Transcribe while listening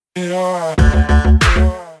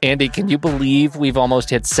Andy, can you believe we've almost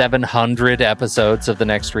hit 700 episodes of The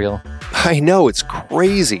Next Reel? I know, it's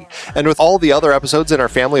crazy. And with all the other episodes in our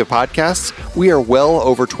family of podcasts, we are well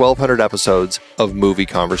over 1,200 episodes of movie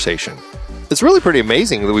conversation. It's really pretty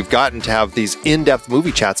amazing that we've gotten to have these in-depth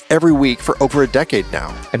movie chats every week for over a decade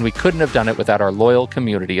now. And we couldn't have done it without our loyal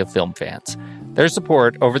community of film fans. Their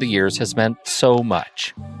support over the years has meant so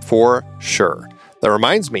much. For sure. That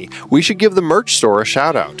reminds me, we should give the merch store a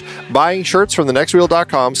shout out. Buying shirts from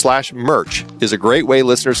thenextreel.com/merch is a great way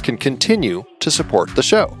listeners can continue to support the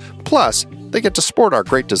show. Plus, they get to sport our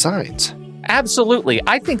great designs. Absolutely.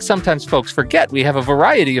 I think sometimes folks forget we have a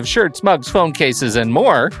variety of shirts, mugs, phone cases, and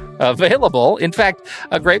more available. In fact,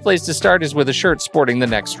 a great place to start is with a shirt sporting the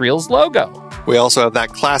Next Reel's logo. We also have that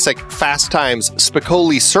classic Fast Times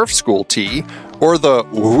Spicoli Surf School tee, or the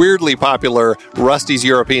weirdly popular Rusty's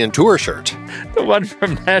European Tour shirt. The one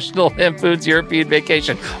from National Lampoon's European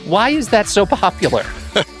Vacation. Why is that so popular?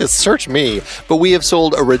 Search me, but we have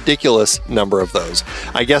sold a ridiculous number of those.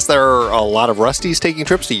 I guess there are a lot of Rustys taking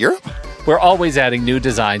trips to Europe? We're always adding new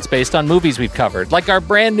designs based on movies we've covered, like our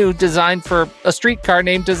brand new design for a streetcar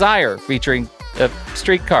named Desire, featuring a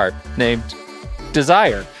streetcar named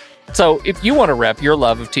Desire. So if you want to rep your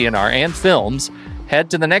love of TNR and films, head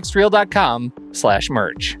to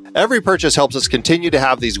thenextreel.com/merch. Every purchase helps us continue to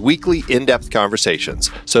have these weekly in-depth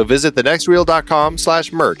conversations. So visit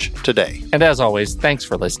thenextreel.com/merch today. And as always, thanks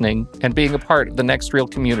for listening and being a part of the Next Reel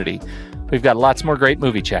community. We've got lots more great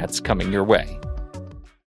movie chats coming your way.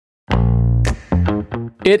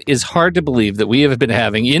 It is hard to believe that we have been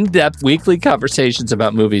having in-depth weekly conversations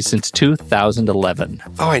about movies since 2011.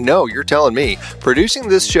 Oh, I know, you're telling me. Producing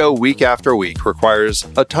this show week after week requires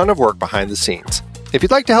a ton of work behind the scenes. If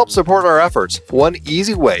you'd like to help support our efforts, one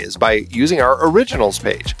easy way is by using our originals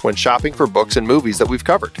page when shopping for books and movies that we've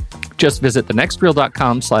covered. Just visit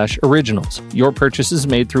thenextreel.com/originals. Your purchases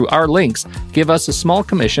made through our links give us a small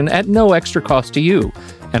commission at no extra cost to you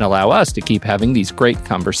and allow us to keep having these great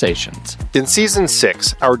conversations. In Season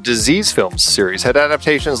 6, our Disease Films series had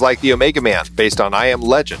adaptations like The Omega Man, based on I Am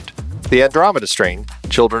Legend, The Andromeda Strain,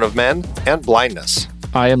 Children of Men, and Blindness.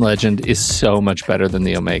 I Am Legend is so much better than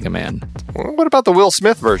The Omega Man. What about the Will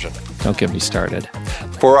Smith version? Don't get me started.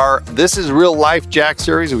 For our This Is Real Life Jack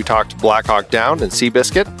series, we talked Black Hawk Down and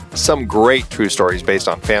Seabiscuit, some great true stories based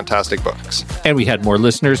on fantastic books. And we had more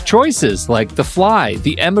listeners' choices like The Fly,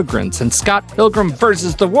 The Emigrants, and Scott Pilgrim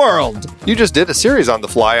vs. the World. You just did a series on The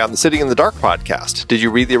Fly on the Sitting in the Dark podcast. Did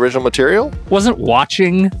you read the original material? Wasn't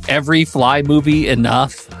watching every Fly movie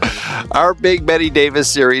enough? Our Big Betty Davis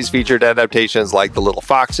series featured adaptations like The Little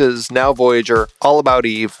Foxes, Now Voyager, All About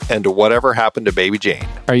Eve, and Whatever Happened to Baby Jane.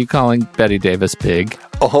 Are you calling Betty Davis big?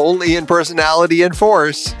 Only in personality and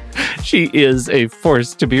force. She is a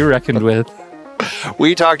force to be reckoned with.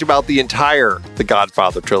 We talked about the entire The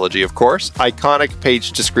Godfather trilogy, of course. Iconic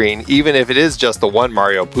page to screen, even if it is just the one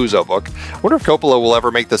Mario Puzo book. I wonder if Coppola will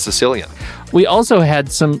ever make The Sicilian. We also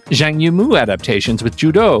had some Zhang Yimou adaptations with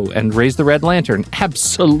Judo and Raise the Red Lantern.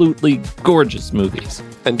 Absolutely gorgeous movies.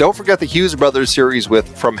 And don't forget the Hughes Brothers series with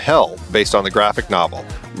From Hell, based on the graphic novel.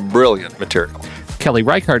 Brilliant material. Kelly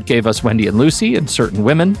Reichardt gave us Wendy and Lucy and Certain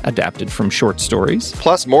Women, adapted from short stories.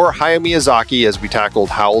 Plus more Hayao Miyazaki as we tackled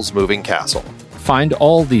Howl's Moving Castle. Find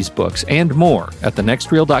all these books and more at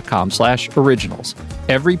thenextreel.com/originals.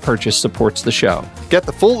 Every purchase supports the show. Get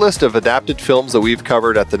the full list of adapted films that we've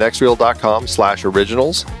covered at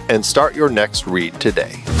thenextreel.com/originals and start your next read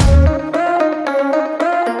today.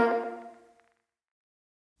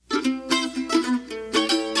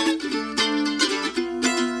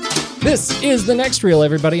 This is The Next Reel,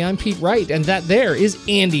 everybody. I'm Pete Wright, and that there is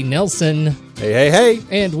Andy Nelson. Hey, hey, hey.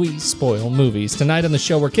 And we spoil movies. Tonight on the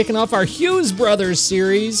show, we're kicking off our Hughes Brothers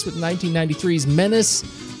series with 1993's Menace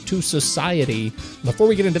to Society. Before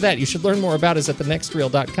we get into that, you should learn more about us at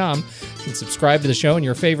thenextreel.com. You can subscribe to the show in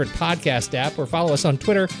your favorite podcast app or follow us on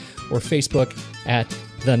Twitter or Facebook at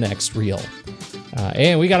The Next Reel.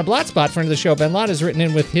 And we got a blot spot friend of the show. Ben Lott has written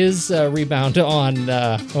in with his rebound on,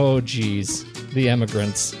 The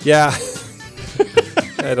Emigrants. Yeah.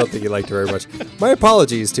 I don't think you liked it very much. My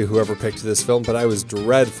apologies to whoever picked this film, but I was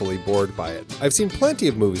dreadfully bored by it. I've seen plenty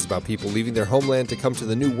of movies about people leaving their homeland to come to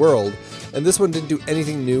the new world, and this one didn't do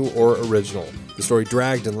anything new or original. The story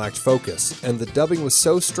dragged and lacked focus, and the dubbing was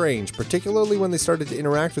so strange, particularly when they started to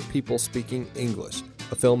interact with people speaking English.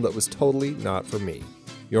 A film that was totally not for me.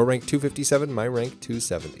 Your rank 257, my rank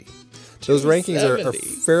 270. Those rankings are 270.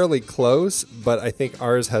 fairly close, but I think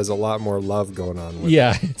ours has a lot more love going on with it.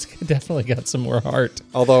 Yeah, it's definitely got some more heart.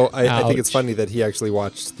 Although I think it's Ouch. funny that he actually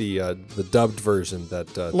watched the dubbed version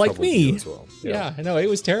that Like troubled me. you as well. Yeah, I know. It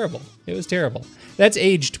was terrible. It was terrible. That's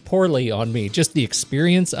aged poorly on me, just the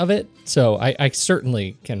experience of it. So I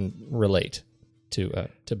certainly can relate to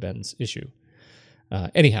Ben's issue.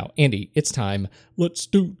 Anyhow, Andy, it's time. Let's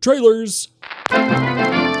do trailers.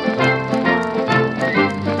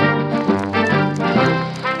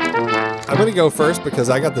 I'm going to go first because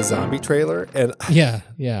I got the zombie trailer, and Yeah.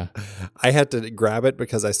 I had to grab it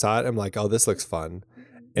because I saw it. I'm like, oh, this looks fun.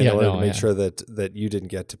 And Yeah, I wanted no, to make yeah. sure that you didn't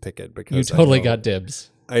get to pick it because You totally I know, got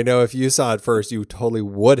dibs. I know if you saw it first, you totally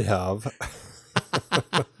would have.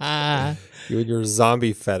 Ah, You and your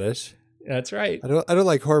zombie fetish. that's right. I don't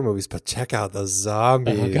like horror movies, but check out the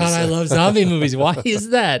zombies. Oh, God, I love zombie movies. Why is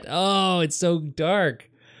that? Oh, it's so dark.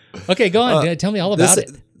 Okay, go on. Tell me all about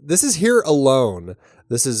it. This is Here Alone.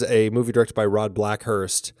 This is a movie directed by Rod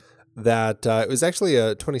Blackhurst that it was actually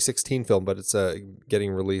a 2016 film, but it's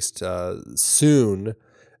getting released soon.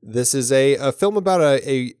 This is a film about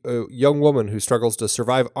a young woman who struggles to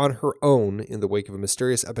survive on her own in the wake of a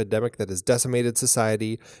mysterious epidemic that has decimated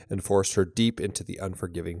society and forced her deep into the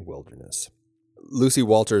unforgiving wilderness. Lucy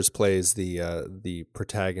Walters plays the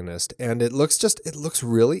protagonist, and it looks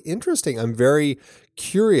really interesting. I'm very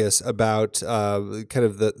curious about kind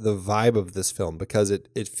of the vibe of this film because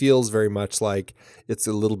it feels very much like it's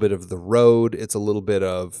a little bit of The Road. It's a little bit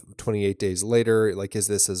of 28 Days Later. Like, is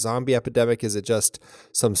this a zombie epidemic? Is it just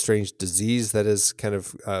some strange disease that has kind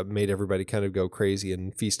of made everybody kind of go crazy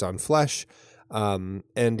and feast on flesh?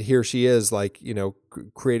 And here she is, like,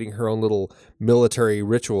 creating her own little military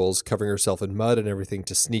rituals, covering herself in mud and everything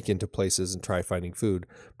to sneak into places and try finding food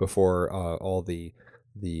before all the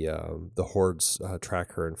hordes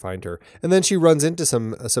track her and find her. And then she runs into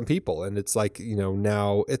some people, and it's like,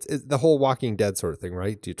 now it's the whole Walking Dead sort of thing,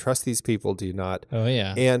 right? Do you trust these people? Do you not? Oh,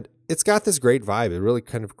 yeah. And it's got this great vibe, a really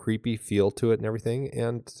kind of creepy feel to it and everything.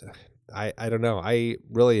 And I don't know. I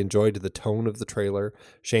really enjoyed the tone of the trailer.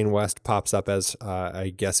 Shane West pops up as,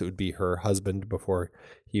 I guess it would be her husband before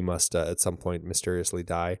he must at some point mysteriously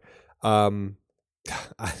die. I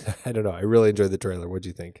don't know. I really enjoyed the trailer. What'd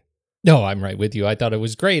you think? No, I'm right with you. I thought it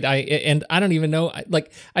was great. I don't even know.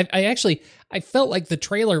 I felt like the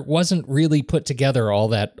trailer wasn't really put together all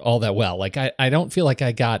that well. Like I don't feel like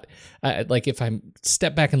I got like if I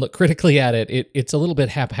step back and look critically at it, it's a little bit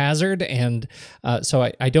haphazard, and so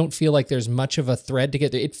I don't feel like there's much of a thread to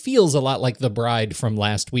get. It feels a lot like The Bride from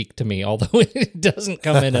last week to me, although it doesn't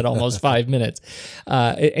come in at almost 5 minutes.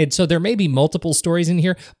 And so there may be multiple stories in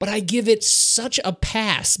here, but I give it such a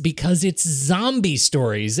pass because it's zombie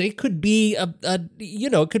stories. It could be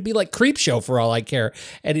it could be like Creepshow for all I care,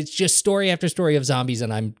 and it's just story after story of zombies,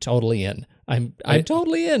 and I'm totally in. I'm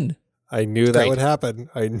totally in. I knew that would happen.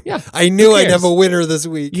 I Who knew I'd cares? have a winner this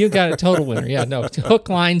week. You got a total winner. Yeah, no, hook,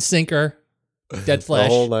 line, sinker, dead flesh.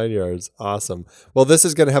 The whole 9 yards. Awesome. Well, this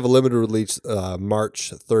is going to have a limited release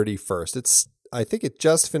March 31st. I think it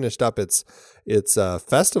just finished up its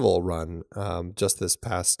festival run just this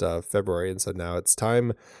past February, and so now it's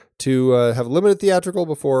time to have a limited theatrical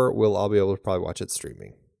before we'll all be able to probably watch it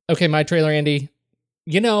streaming. Okay, my trailer, Andy.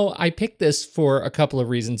 I picked this for a couple of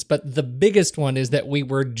reasons, but the biggest one is that we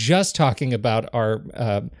were just talking about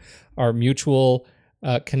our mutual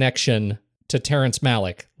connection to Terrence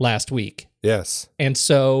Malick last week. Yes. And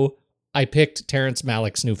so I picked Terrence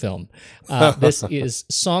Malick's new film. This is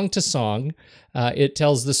Song to Song. It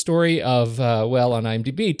tells the story of, on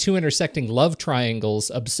IMDb, two intersecting love triangles,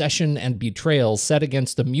 obsession and betrayal, set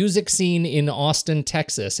against the music scene in Austin,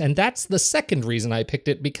 Texas. And that's the second reason I picked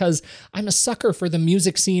it, because I'm a sucker for the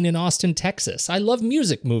music scene in Austin, Texas. I love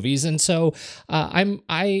music movies, and so I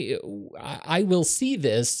will see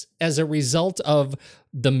this as a result of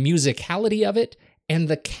the musicality of it. And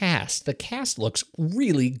the cast. The cast looks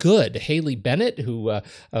really good. Haley Bennett, who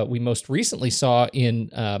we most recently saw in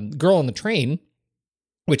Girl on the Train,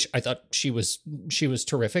 which I thought she was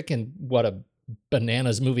terrific, and what a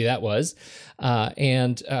bananas movie that was.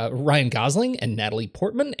 And Ryan Gosling and Natalie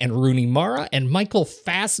Portman and Rooney Mara and Michael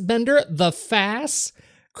Fassbender, the Fass.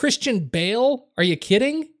 Christian Bale, are you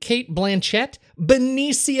kidding? Kate Blanchett,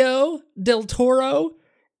 Benicio del Toro,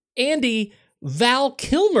 Andy, Val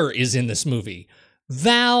Kilmer is in this movie.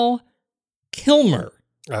 Val Kilmer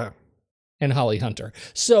and Holly Hunter.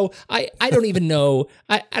 So I don't even know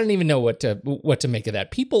I don't even know what to make of that.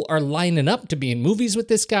 People are lining up to be in movies with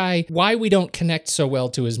this guy. Why we don't connect so well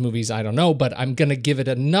to his movies, I don't know, but I'm going to give it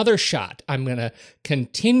another shot. I'm going to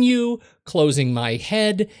continue closing my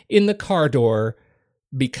head in the car door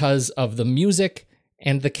because of the music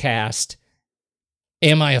and the cast.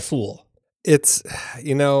 Am I a fool? It's,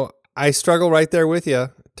 I struggle right there with you.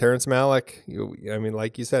 Terrence Malick,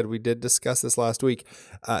 like you said, we did discuss this last week.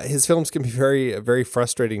 His films can be very, very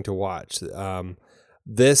frustrating to watch.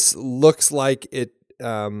 This looks like it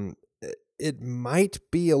might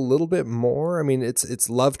be a little bit more. I mean, it's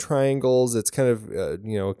love triangles. It's kind of,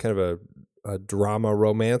 a drama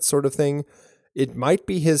romance sort of thing. It might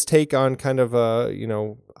be his take on kind of a,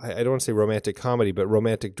 I don't want to say romantic comedy, but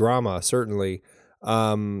romantic drama, certainly.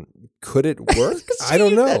 Could it work? See, I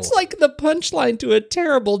don't know. That's like the punchline to a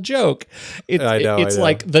terrible joke. I know. It's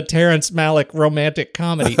like the Terrence Malick romantic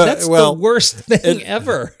comedy. That's the worst thing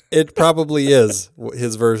ever. It probably is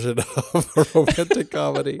his version of a romantic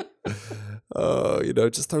comedy.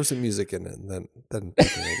 Just throw some music in it and then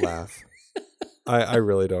people will laugh. I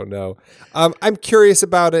really don't know. I'm curious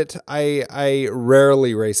about it. I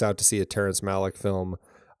rarely race out to see a Terrence Malick film.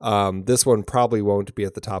 This one probably won't be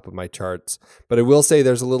at the top of my charts, but I will say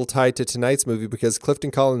there's a little tie to tonight's movie because Clifton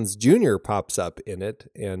Collins Jr. pops up in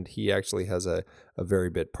it, and he actually has a very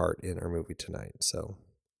bit part in our movie tonight. So,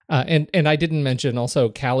 and I didn't mention also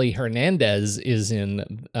Callie Hernandez is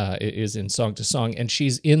in Song to Song, and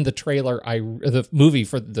she's in the trailer. The movie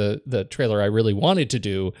for the trailer I really wanted to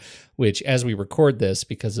do, which as we record this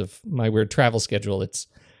because of my weird travel schedule, it's.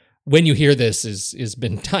 When you hear this is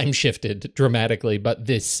been time shifted dramatically, but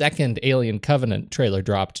the second Alien Covenant trailer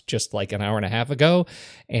dropped just like an hour and a half ago,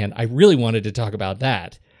 and I really wanted to talk about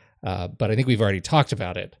that, but I think we've already talked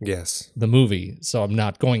about it. Yes. The movie, so I'm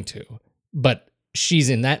not going to. But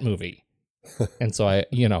she's in that movie, and so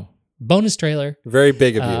bonus trailer. Very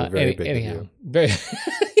big of you. Very big of you. Very.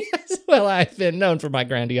 Well, I've been known for my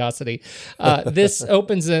grandiosity. This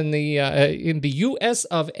opens in the U.S.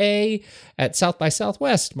 of A. at South by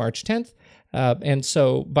Southwest, March 10th. And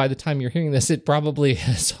so by the time you're hearing this, it probably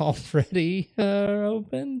has already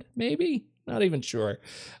opened, maybe? Not even sure.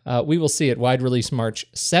 We will see it wide release March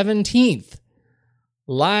 17th.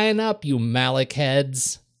 Line up, you Malick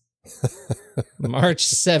heads. March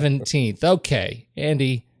 17th. Okay,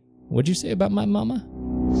 Andy, what'd you say about my mama?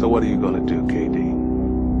 So what are you going to do, KD?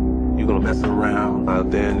 You gonna mess around out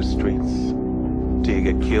there in the streets till you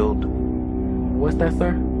get killed? What's that,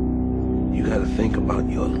 sir? You gotta think about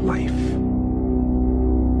your life.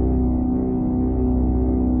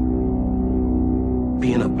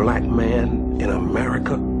 Being a black man in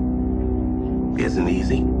America isn't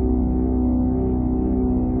easy.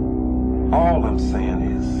 All I'm saying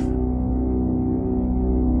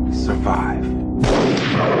is survive.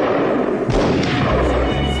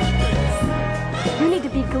 You need to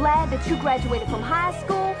be glad that you graduated from high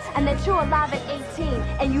school and that you're alive at 18.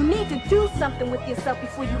 And you need to do something with yourself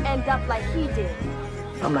before you end up like he did.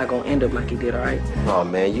 I'm not gonna end up like he did, all right? Oh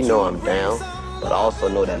man, you know I'm down. But I also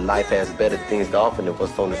know that life has better things to offer than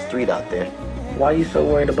what's on the street out there. Why are you so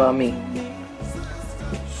worried about me?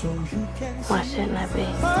 Why shouldn't I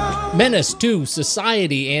be? Menace to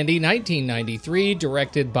Society, Andy, 1993,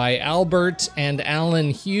 directed by Albert and Alan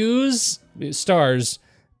Hughes. It stars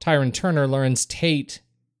Tyron Turner, Lawrence Tate,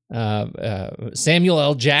 Samuel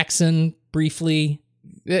L. Jackson, briefly.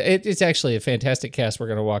 It's actually a fantastic cast. We're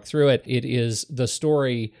going to walk through it. It is the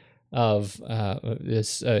story of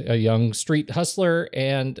a young street hustler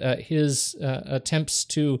and his attempts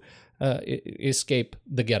to escape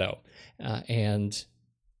the ghetto and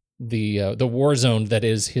the war zone that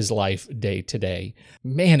is his life day to day.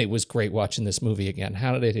 Man, it was great watching this movie again.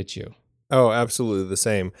 How did it hit you? Oh, absolutely the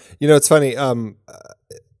same. It's funny.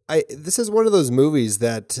 This is one of those movies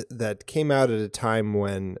that came out at a time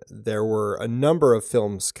when there were a number of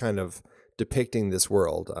films kind of depicting this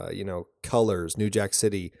world. Colors, New Jack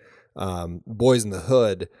City, Boys in the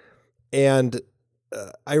Hood, and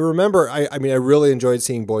I remember. I really enjoyed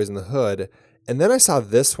seeing Boys in the Hood, and then I saw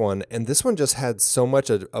this one, and this one just had so much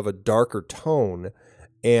of a darker tone,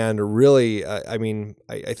 and really, I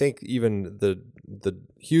think even the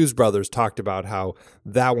Hughes brothers talked about how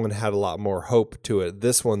that one had a lot more hope to it.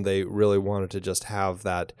 This one, they really wanted to just have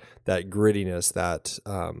that grittiness,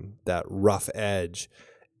 that rough edge,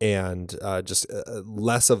 and just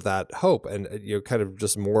less of that hope, and kind of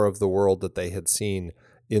just more of the world that they had seen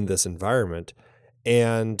in this environment.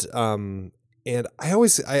 And I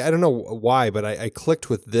always, I don't know why, but I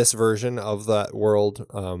clicked with this version of that world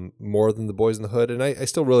more than the Boys in the Hood, and I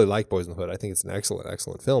still really like Boys in the Hood. I think it's an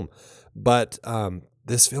excellent film, but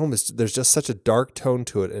this film there's just such a dark tone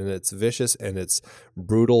to it, and it's vicious and it's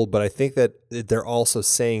brutal. But I think that they're also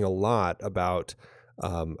saying a lot about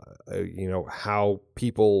how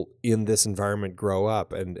people in this environment grow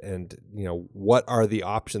up, and what are the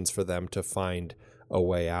options for them to find a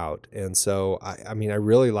way out. And so, I mean, I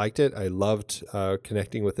really liked it. I loved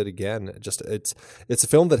connecting with it again. Just it's a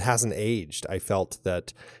film that hasn't aged. I felt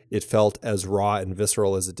that it felt as raw and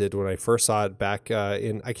visceral as it did when I first saw it back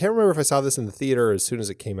I can't remember if I saw this in the theater as soon as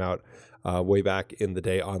it came out way back in the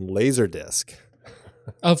day on Laserdisc.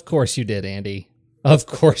 Of course you did, Andy. Of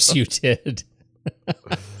course you did.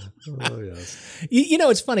 Oh, yes. You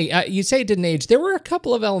know, it's funny. You say it didn't age. There were a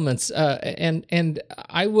couple of elements, and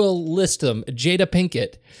I will list them. Jada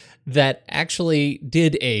Pinkett, that actually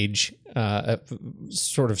did age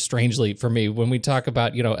sort of strangely for me when we talk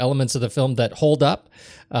about, elements of the film that hold up.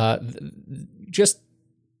 Just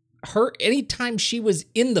her, anytime she was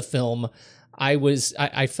in the film,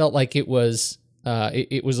 I felt like it was a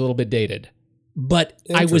little bit dated. But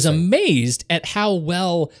I was amazed at how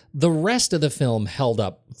well the rest of the film held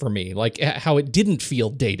up for me, like how it didn't feel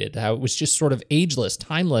dated, how it was just sort of ageless,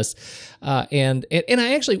 timeless. And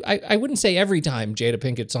I actually, I wouldn't say every time Jada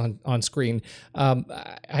Pinkett's on screen.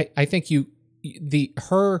 I think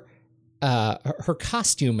her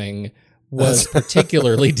costuming was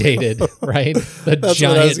particularly dated, right? That's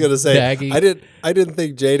giant what I was going to say. baggy. I didn't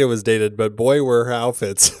think Jada was dated, but boy, were her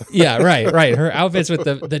outfits. Yeah, right. Her outfits with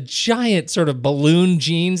the giant sort of balloon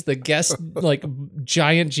jeans, the Guess like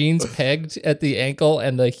giant jeans pegged at the ankle,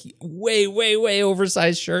 and the way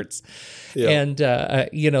oversized shirts. Yeah. And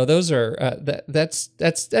those are that's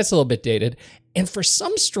a little bit dated. And for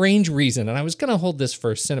some strange reason, and I was going to hold this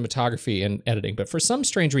for cinematography and editing, but for some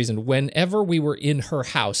strange reason, whenever we were in her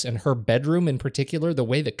house and her bedroom in particular, the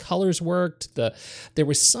way the colors worked, there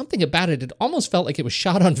was something about it. It almost felt like it was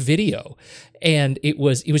shot on video, and it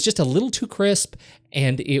was just a little too crisp,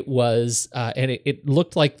 and it was it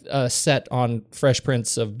looked like a set on Fresh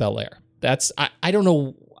Prince of Bel-Air. I don't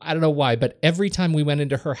know why, but every time we went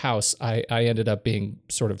into her house, I ended up being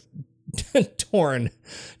sort of torn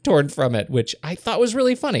from it, which I thought was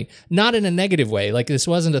really funny. Not in a negative way. Like, this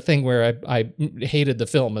wasn't a thing where I hated the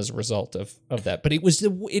film as a result of that, but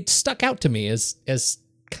it stuck out to me as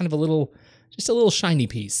kind of a little shiny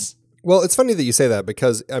piece. Well, it's funny that you say that,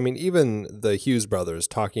 because, I mean, even the Hughes brothers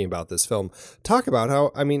talking about this film talk about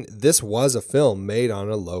how, I mean, this was a film made on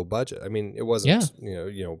a low budget. I mean, it wasn't,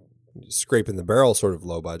 scraping the barrel sort of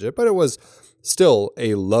low budget, but it was still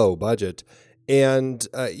a low budget. And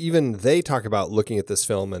even they talk about looking at this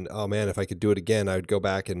film and, oh man, if I could do it again, I would go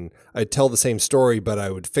back and I'd tell the same story, but I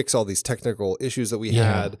would fix all these technical issues that we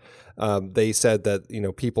had. They said that,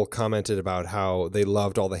 people commented about how they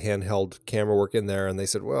loved all the handheld camera work in there. And they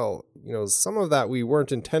said, well, some of that we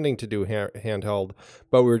weren't intending to do handheld,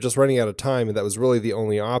 but we were just running out of time. And that was really the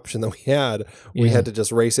only option that we had. We had to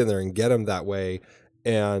just race in there and get them that way.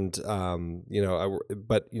 And,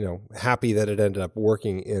 happy that it ended up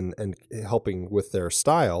working and helping with their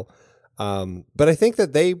style. But I think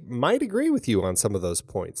that they might agree with you on some of those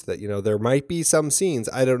points that, there might be some scenes,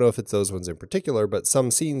 I don't know if it's those ones in particular, but some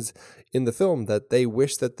scenes in the film that they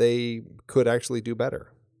wish that they could actually do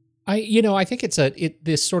better. I think it's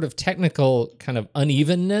this sort of technical kind of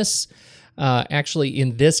unevenness actually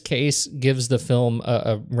in this case gives the film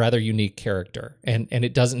a rather unique character, and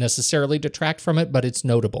it doesn't necessarily detract from it, but it's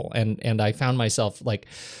notable. And I found myself like,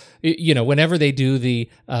 whenever they do the,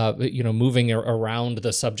 moving around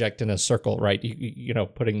the subject in a circle, right?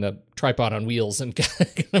 Putting the tripod on wheels and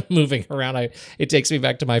kind of moving around. It takes me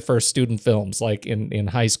back to my first student films, like in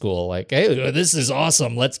high school. Like, hey, this is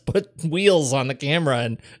awesome. Let's put wheels on the camera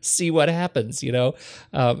and see what happens.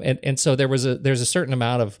 And so there's a certain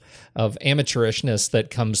amount of amateurishness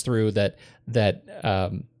that comes through that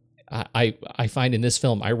I find in this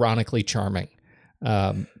film ironically charming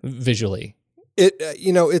visually.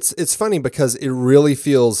 It's funny because it really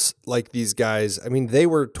feels like these guys, I mean, they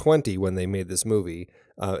were 20 when they made this movie.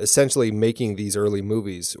 Essentially making these early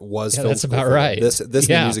movies was film that's school about for them. right. This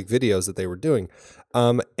the music videos that they were doing.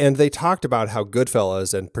 And they talked about how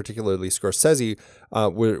Goodfellas and particularly Scorsese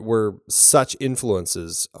were such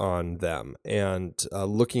influences on them. And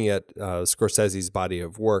looking at Scorsese's body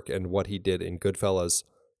of work and what he did in Goodfellas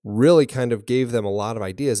really kind of gave them a lot of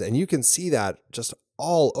ideas. And you can see that just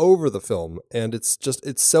all over the film. And it's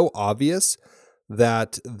so obvious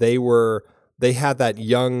that they had that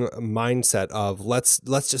young mindset of let's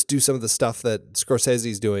just do some of the stuff that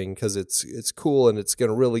Scorsese's doing because it's cool and it's going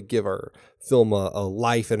to really give our film a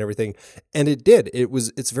life and everything. And it did.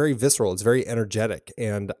 It's very visceral. It's very energetic.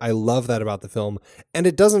 And I love that about the film. And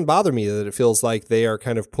it doesn't bother me that it feels like they are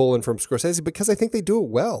kind of pulling from Scorsese because I think they do it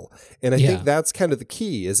well. And I think that's kind of the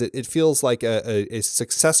key is it feels like a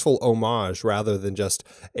successful homage rather than just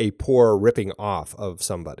a poor ripping off of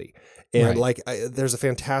somebody. And there's a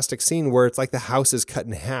fantastic scene where it's like the house is cut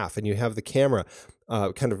in half and you have the camera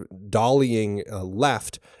kind of dollying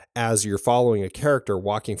left as you're following a character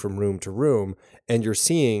walking from room to room, and you're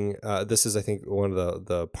seeing this is, I think, one of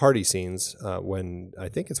the party scenes when I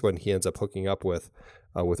think it's when he ends up hooking up with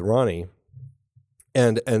Ronnie.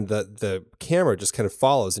 And the camera just kind of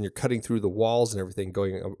follows, and you're cutting through the walls and everything,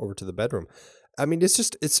 going over to the bedroom. I mean,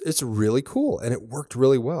 it's really cool, and it worked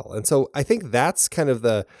really well. And so I think that's kind of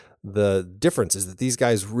the difference, is that these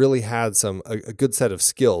guys really had a good set of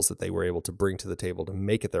skills that they were able to bring to the table to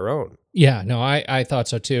make it their own. Yeah, no, I thought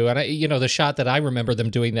so too. And the shot that I remember them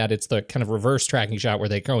doing that, it's the kind of reverse tracking shot where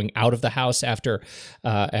they're going out of the house after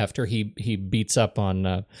he beats up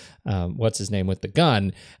on what's his name with the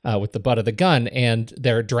gun, with the butt of the gun, and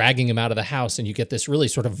they're dragging him out of the house, and you get this really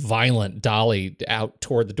sort of violent dolly out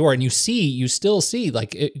toward the door, and you still see,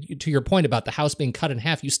 like, to your point about the house being cut in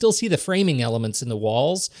half, you still see the framing elements in the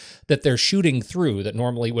walls that they're shooting through that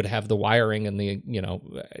normally would have the wiring and the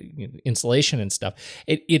insulation and stuff.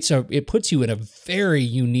 It puts you in a very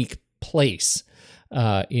unique place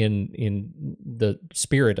in the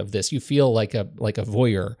spirit of this. You feel like a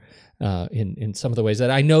voyeur in some of the ways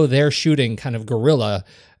that I know they're shooting kind of guerrilla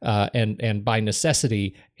and by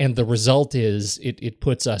necessity, and the result is it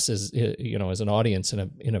puts us as an audience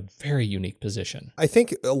in a very unique position. I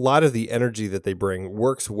think a lot of the energy that they bring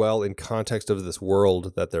works well in context of this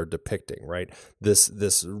world that they're depicting, right?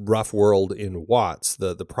 This rough world in Watts,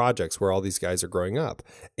 the projects where all these guys are growing up.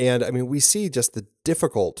 And I mean, we see just the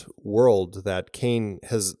difficult world that Kane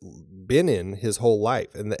has been in his whole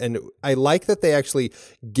life. And I like that they actually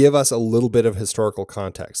give us a little bit of historical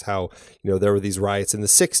context, how, there were these riots in the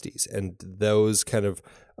 60s, and those kind of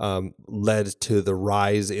led to the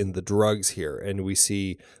rise in the drugs here. And we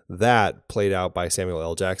see that played out by Samuel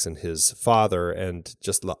L. Jackson, his father, and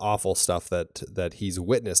just the awful stuff that he's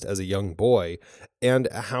witnessed as a young boy, and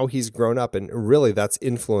how he's grown up. And really that's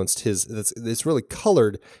influenced it's really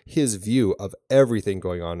colored his view of everything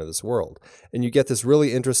going on in this world. And you get this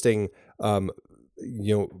really interesting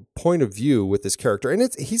point of view with this character, and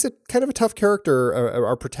he's a kind of a tough character,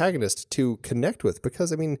 our protagonist, to connect with,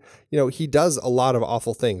 because I mean, he does a lot of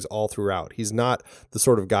awful things all throughout. He's not the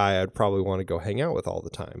sort of guy I'd probably want to go hang out with all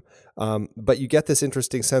the time, but you get this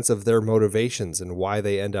interesting sense of their motivations and why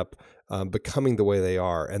they end up becoming the way they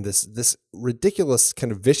are, and this ridiculous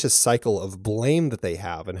kind of vicious cycle of blame that they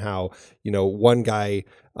have, and how one guy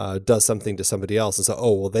does something to somebody else, and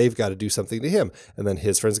so they've got to do something to him, and then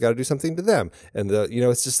his friends got to do something to them, and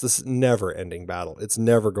it's just this never-ending battle. It's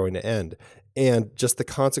never going to end, and just the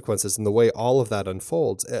consequences and the way all of that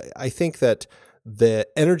unfolds. I think that the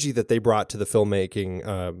energy that they brought to the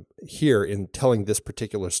filmmaking here in telling this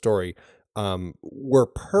particular story were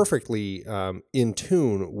perfectly in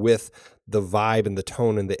tune with the vibe and the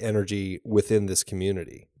tone and the energy within this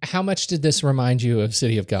community. How much did this remind you of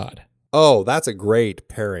City of God? Oh, that's a great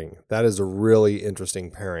pairing. That is a really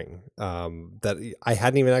interesting pairing. That I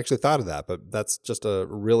hadn't even actually thought of that, but that's just a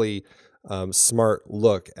really smart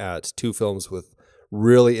look at two films with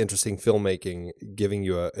really interesting filmmaking, giving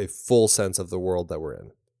you a full sense of the world that we're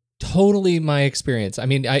in. Totally my experience. I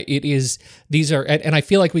mean, these are, and I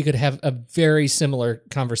feel like we could have a very similar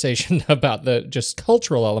conversation about the just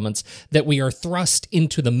cultural elements that we are thrust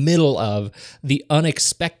into the middle of, the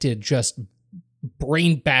unexpected, just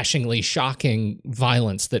brain-bashingly shocking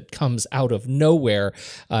violence that comes out of nowhere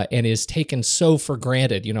and is taken so for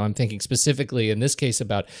granted. I'm thinking specifically in this case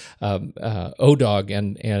about O-Dog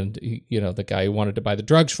and the guy who wanted to buy the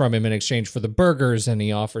drugs from him in exchange for the burgers, and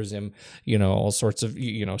he offers him all sorts of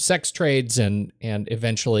sex trades, and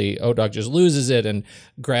eventually O-Dog just loses it and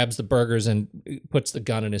grabs the burgers and puts the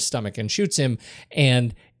gun in his stomach and shoots him,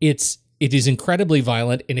 and it is incredibly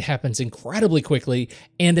violent, and it happens incredibly quickly.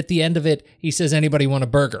 And at the end of it, he says, "Anybody want a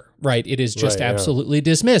burger?" Right? It is just absolutely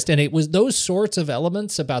dismissed. And it was those sorts of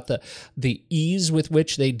elements about the ease with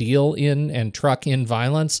which they deal in and truck in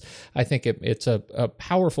violence. I think it's a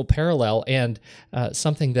powerful parallel, and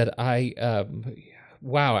something that I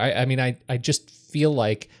just feel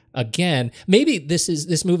like, again, maybe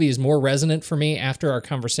this movie is more resonant for me after our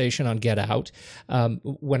conversation on Get Out,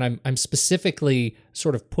 when I'm specifically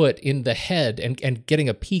sort of put in the head and getting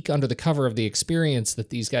a peek under the cover of the experience that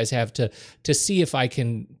these guys have to see if I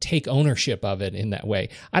can take ownership of it in that way.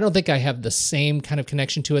 I don't think I have the same kind of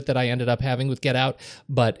connection to it that I ended up having with Get Out,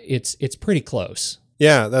 but it's pretty close.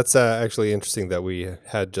 Yeah, that's actually interesting that we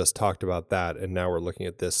had just talked about that, and now we're looking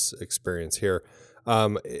at this experience here.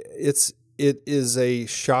 It is a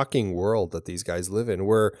shocking world that these guys live in,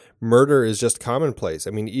 where murder is just commonplace. I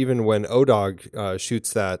mean, even when O-Dog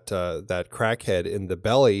shoots that crackhead in the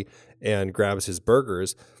belly and grabs his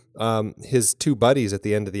burgers, his two buddies at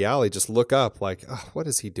the end of the alley just look up like, "Oh, what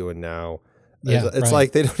is he doing now?" Yeah, It's right.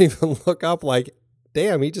 like they don't even look up like,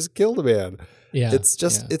 damn, he just killed a man. Yeah, It's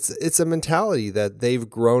just, it's a mentality that they've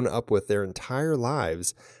grown up with their entire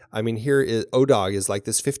lives. I mean, here is O-Dog is like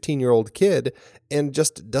this 15-year-old kid and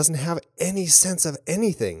just doesn't have any sense of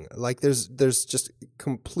anything. Like there's just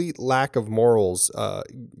complete lack of morals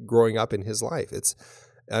growing up in his life. It's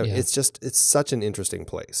such an interesting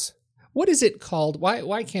place. What is it called?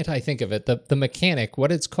 Why can't I think of it? The mechanic.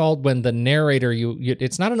 What it's called when the narrator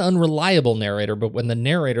it's not an unreliable narrator, but when the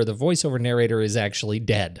voiceover narrator is actually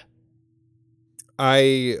dead.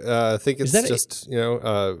 I think it's the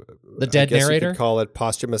dead I guess narrator. You could call it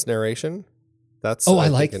posthumous narration. That's I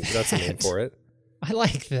like that. That's a name for it. I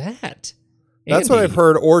like that. That's what I've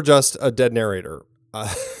heard, or just a dead narrator. I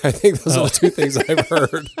think those are the two things I've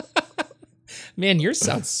heard. Man, yours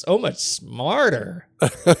sounds so much smarter.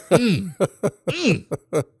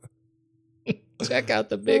 Check out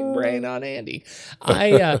the big brain on Andy.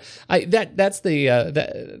 That's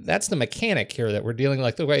the mechanic here that we're dealing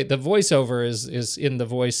like the way the voiceover is in the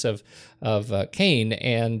voice of Kane,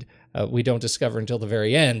 and we don't discover until the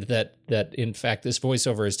very end that in fact this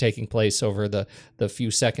voiceover is taking place over the few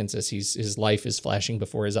seconds as his life is flashing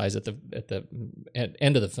before his eyes at the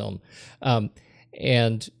end of the film,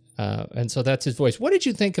 and so that's his voice. What did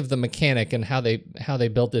you think of the mechanic and how they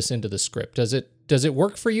built this into the script? Does it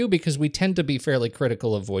work for you? Because we tend to be fairly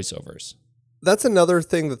critical of voiceovers. That's another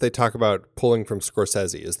thing that they talk about pulling from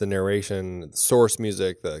Scorsese is the narration, the source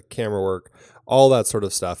music, the camera work, all that sort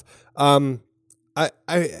of stuff. I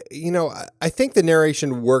think the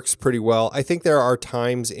narration works pretty well. I think there are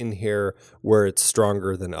times in here where it's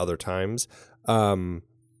stronger than other times.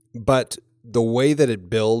 But the way that it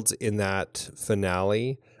builds in that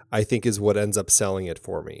finale, I think is what ends up selling it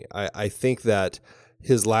for me. I think that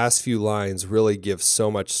his last few lines really give so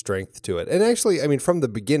much strength to it. And actually, I mean, from the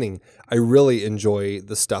beginning, I really enjoy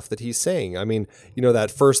the stuff that he's saying. I mean, that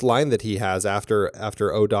first line that he has after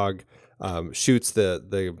O-Dog shoots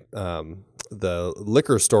the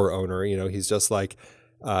liquor store owner, he's just like,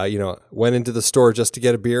 went into the store just to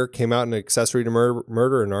get a beer, came out an accessory to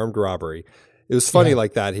murder and armed robbery. It was funny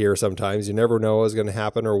like that here sometimes. You never know what was going to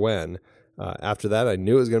happen or when. After that, I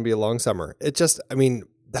knew it was going to be a long summer. It just, I mean,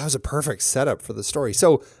 that was a perfect setup for the story.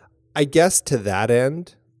 So I guess to that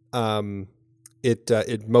end,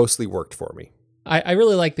 it mostly worked for me. I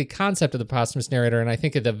really like the concept of the posthumous narrator, and I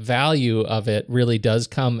think that the value of it really does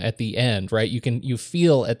come at the end, right? You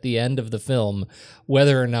feel at the end of the film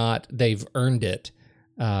whether or not they've earned it.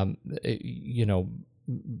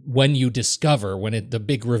 When you discover, the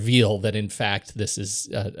big reveal that in fact this is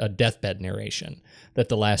a deathbed narration, that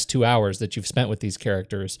the last 2 hours that you've spent with these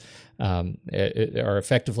characters are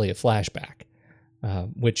effectively a flashback,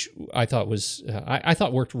 which I thought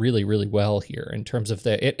worked really, really well here in terms of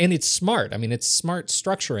and it's smart. I mean, it's smart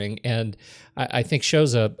structuring, and I think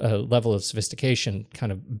shows a level of sophistication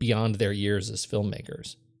kind of beyond their years as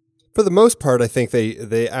filmmakers. For the most part, I think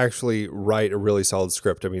they actually write a really solid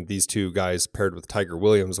script. I mean, these two guys paired with Tiger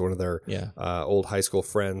Williams, one of their old high school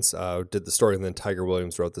friends, did the story, and then Tiger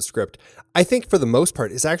Williams wrote the script. I think for the most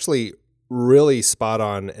part, it's actually really spot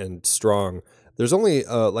on and strong. There's only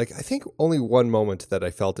I think only one moment that I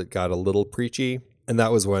felt it got a little preachy, and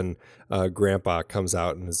that was when Grandpa comes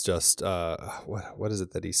out and is just what is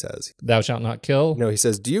it that he says? Thou shalt not kill? No, he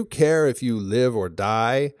says, "Do you care if you live or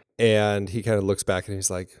die?" And he kind of looks back and he's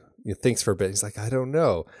like, thinks for a bit. He's like, I don't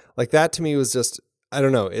know. Like that to me was just, I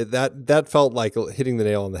don't know. That felt like hitting the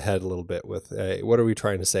nail on the head a little bit with what are we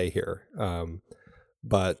trying to say here?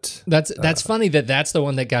 But that's funny that's the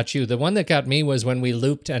one that got you. The one that got me was when we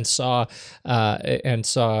looped and saw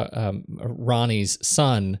Ronnie's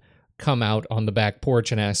son come out on the back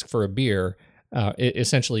porch and ask for a beer,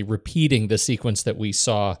 essentially repeating the sequence that we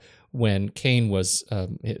saw when Kane was,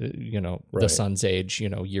 the son's age,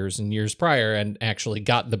 years and years prior, and actually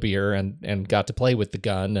got the beer and got to play with the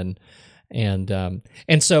gun, and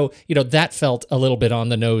so that felt a little bit on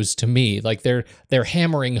the nose to me. Like they're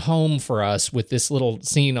hammering home for us with this little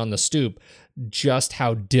scene on the stoop just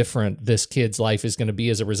how different this kid's life is going to be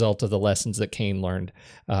as a result of the lessons that Kane learned,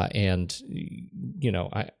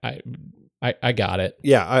 I got it.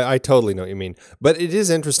 Yeah, I totally know what you mean. But it is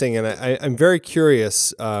interesting, and I'm very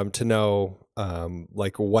curious to know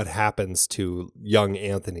what happens to young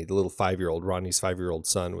Anthony, the little 5-year-old, Ronnie's 5-year-old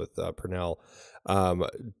son with Purnell.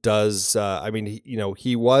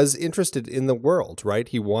 He was interested in the world, right?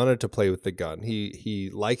 He wanted to play with the gun. He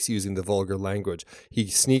likes using the vulgar language. He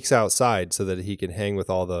sneaks outside so that he can hang with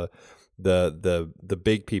all the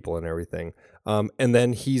big people and everything. And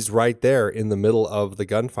then he's right there in the middle of the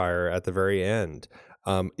gunfire at the very end.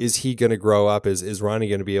 Is he going to grow up? Is Ronnie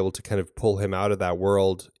going to be able to kind of pull him out of that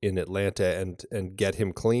world in Atlanta and get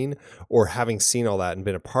him clean? Or having seen all that and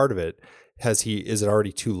been a part of it, is it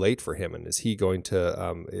already too late for him? And is he going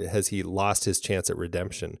to, has he lost his chance at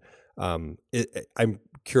redemption? I'm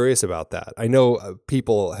curious about that. I know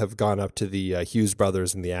people have gone up to the Hughes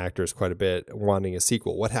brothers and the actors quite a bit wanting a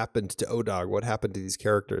sequel. What happened to O-Dog? What happened to these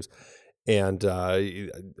characters? And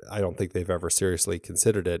I don't think they've ever seriously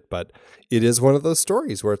considered it, but it is one of those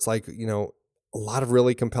stories where it's like, a lot of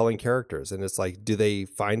really compelling characters. And it's like, do they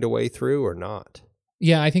find a way through or not?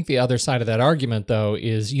 Yeah, I think the other side of that argument, though,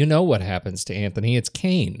 is what happens to Anthony. It's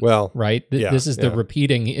Cain. Well, right? This is the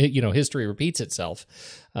repeating, history repeats itself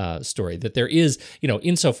story. That there is,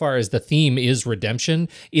 insofar as the theme is redemption,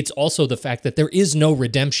 it's also the fact that there is no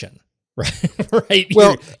redemption. Right.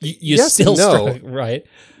 Well, you yes still and no. right.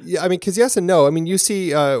 Yeah, I mean, because yes and no. I mean, you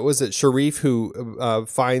see, was it Sharif who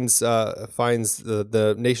finds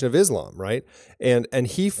the Nation of Islam, right? And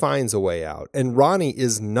he finds a way out. And Ronnie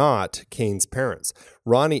is not Cain's parents.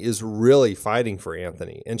 Ronnie is really fighting for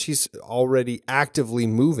Anthony, and she's already actively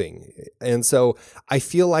moving. And so I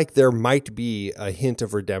feel like there might be a hint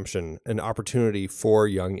of redemption, an opportunity for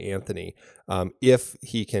young Anthony, if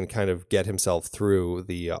he can kind of get himself through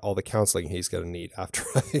all the counseling he's going to need after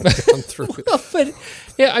having gone through it. Well, but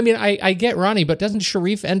yeah, I mean, I get Ronnie, but doesn't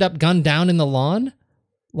Sharif end up gunned down in the lawn?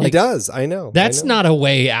 He does. I know. That's not a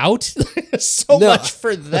way out. Much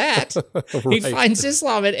for that. Right. He finds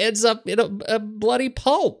Islam and ends up in a bloody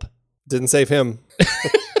pulp. Didn't save him.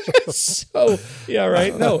 So yeah,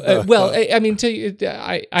 right. No, well, I mean,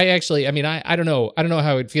 I actually, I mean, I don't know. I don't know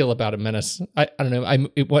how I would feel about a Menace. I don't know.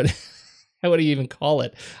 How would you even call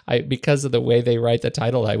it? Because of the way they write the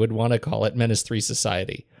title, I would want to call it Menace 3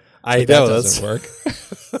 Society. I know that doesn't work.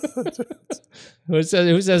 Who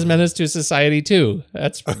says Menace to Society 2?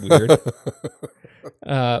 That's weird.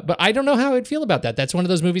 But I don't know how I'd feel about that. That's one of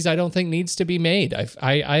those movies I don't think needs to be made.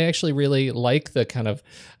 I actually really like the kind of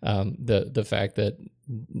the fact that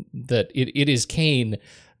it is Cain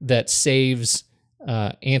that saves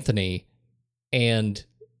Anthony, and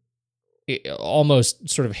it almost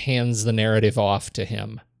sort of hands the narrative off to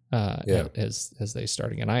him. As they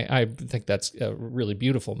starting, and I think that's a really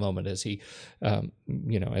beautiful moment as he,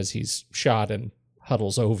 as he's shot and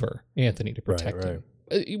huddles over Anthony to protect him.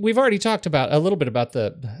 We've already talked about a little bit about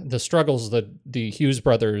the struggles that the Hughes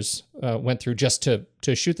brothers went through just to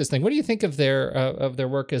shoot this thing. What do you think of their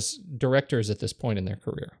work as directors at this point in their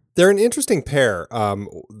career? They're an interesting pair.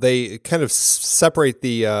 They kind of separate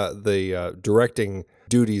the directing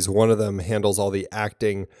duties. One of them handles all the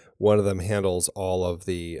acting. One of them handles all of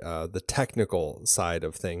the technical side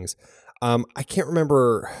of things. I can't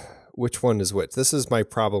remember which one is which. This is my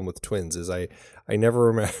problem with twins, is I never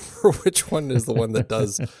remember which one is the one that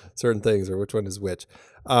does certain things or which one is which.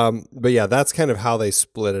 But yeah, that's kind of how they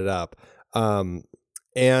split it up.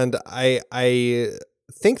 And I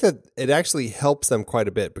think that it actually helps them quite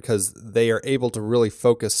a bit because they are able to really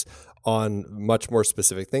focus on much more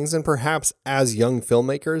specific things. And perhaps as young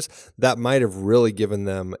filmmakers, that might have really given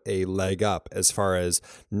them a leg up as far as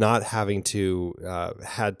not having to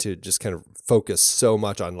had to just kind of focus so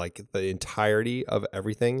much on like the entirety of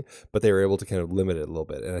everything, but they were able to kind of limit it a little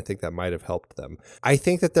bit. And I think that might have helped them. I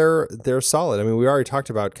think that they're solid. I mean, we already talked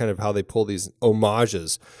about kind of how they pull these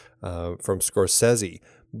homages from Scorsese,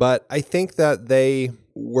 but I think that they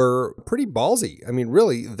were pretty ballsy. I mean,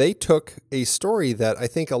 really, they took a story that I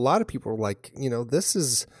think a lot of people were like, this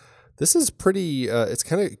is pretty, it's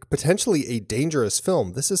kind of potentially a dangerous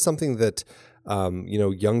film. This is something that,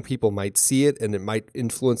 young people might see it and it might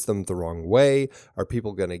influence them the wrong way. Are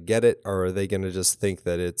people going to get it? Or are they going to just think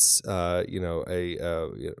that it's,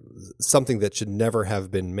 something that should never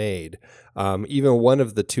have been made? Even one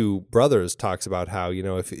of the two brothers talks about how,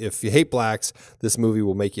 if you hate blacks, this movie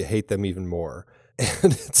will make you hate them even more.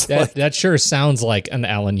 And it's that sure sounds like an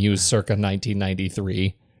Alan Hughes circa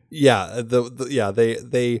 1993. Yeah,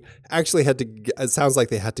 they actually had to. It sounds like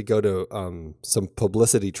they had to go to some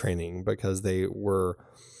publicity training because they were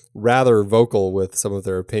rather vocal with some of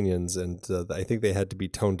their opinions, and I think they had to be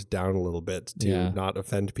toned down a little bit to not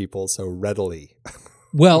offend people so readily.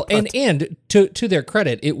 Well, and to their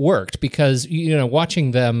credit, it worked because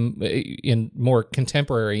watching them in more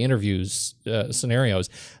contemporary interviews scenarios,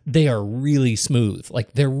 they are really smooth,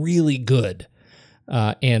 like they're really good,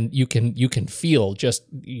 and you can feel just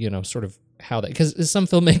sort of how they, because some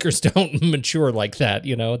filmmakers don't mature like that,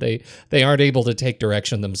 they aren't able to take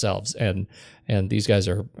direction themselves, and these guys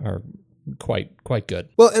are quite good.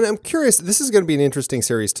 Well, and I'm curious, this is going to be an interesting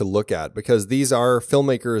series to look at because these are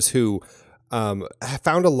filmmakers who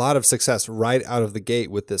found a lot of success right out of the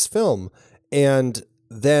gate with this film. And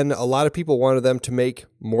then a lot of people wanted them to make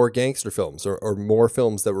more gangster films or more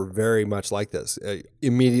films that were very much like this,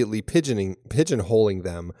 immediately pigeonholing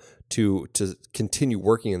them to continue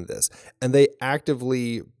working in this. And they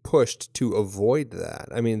actively pushed to avoid that.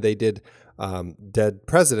 I mean, they did Dead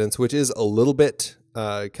Presidents, which is a little bit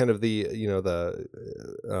kind of the,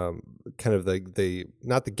 kind of the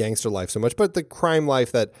not the gangster life so much, but the crime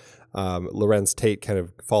life that Lorenz Tate kind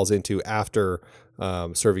of falls into after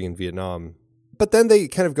serving in Vietnam. But then they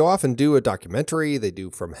kind of go off and do a documentary. They do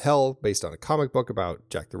From Hell, based on a comic book about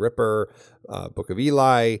Jack the Ripper, Book of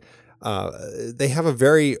Eli. They have a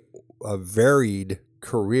very varied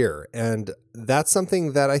career, and that's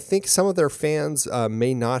something that I think some of their fans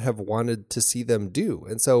may not have wanted to see them do.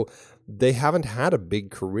 And so they haven't had a big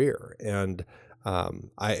career, and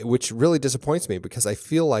which really disappoints me, because I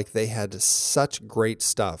feel like they had such great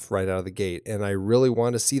stuff right out of the gate, and I really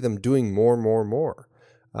want to see them doing more.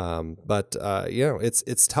 But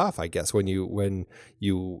it's tough, I guess, when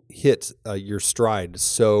you hit your stride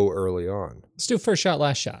so early on. Let's do first shot,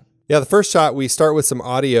 last shot. Yeah, the first shot, we start with some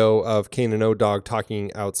audio of Kane and O-Dog talking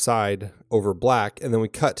outside over black, and then we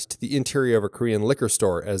cut to the interior of a Korean liquor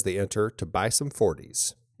store as they enter to buy some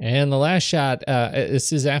 40s. And the last shot,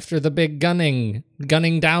 this is after the big gunning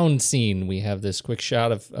down scene. We have this quick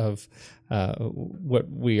shot of what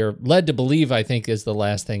we are led to believe, I think, is the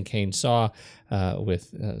last thing Kane saw,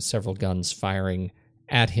 with several guns firing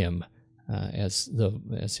at him as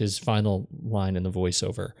his final line in the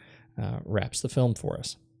voiceover wraps the film for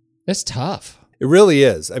us. It's tough. It really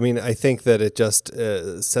is. I mean, I think that it just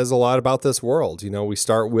says a lot about this world. We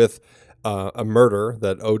start with a murder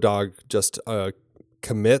that O-Dog just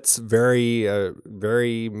commits very,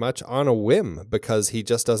 very much on a whim, because he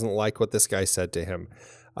just doesn't like what this guy said to him.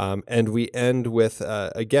 And we end with,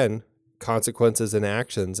 again, consequences and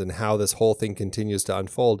actions, and how this whole thing continues to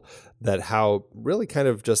unfold, that how really kind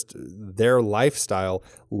of just their lifestyle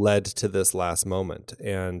led to this last moment.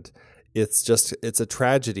 And it's a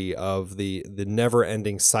tragedy of the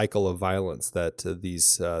never-ending cycle of violence that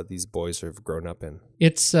these boys have grown up in.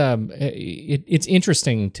 It's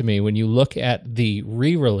interesting to me when you look at the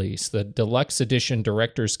re-release, the deluxe edition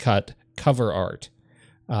director's cut cover art.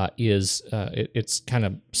 It's kind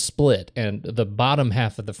of split, and the bottom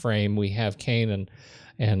half of the frame we have Kane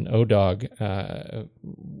and O-Dog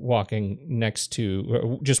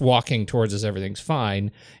just walking towards us. Everything's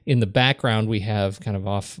fine. In the background, we have kind of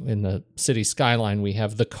off in the city skyline, we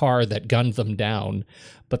have the car that gunned them down.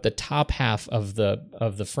 But the top half of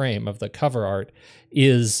the frame of the cover art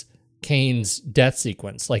is Kane's death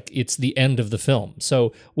sequence. Like, it's the end of the film.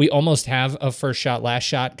 So we almost have a first shot, last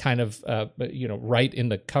shot kind of, right in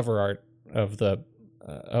the cover art of the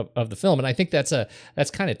film. And I think that's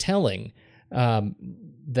kind of telling,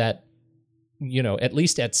 that, at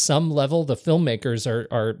least at some level, the filmmakers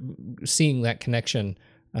are seeing that connection,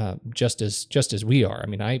 just as we are. I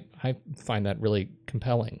mean, I find that really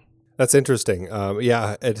compelling. That's interesting.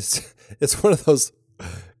 Yeah, it's one of those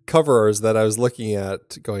coverers that I was looking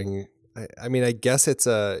at going, I mean, I guess it's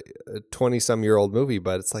a 20-some-year-old movie,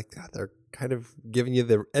 but it's like, God, they're kind of giving you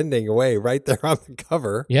the ending away right there on the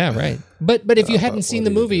cover. Yeah, right. But if you hadn't seen the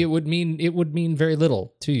movie, it would mean very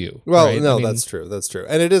little to you. Well, right? no, that's true. That's true.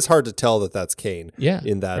 And it is hard to tell that that's Kane. Yeah,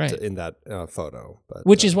 in that right. in that photo. But,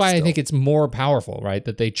 which is why still. I think it's more powerful, right?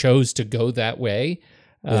 That they chose to go that way.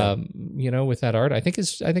 With that art, I think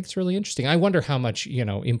it's really interesting. I wonder how much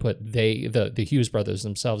input the Hughes brothers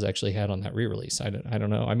themselves actually had on that re-release. I don't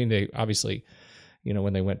know. I mean, they obviously,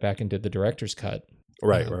 when they went back and did the director's cut,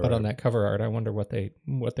 right. But on that cover art, I wonder what they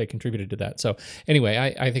contributed to that. So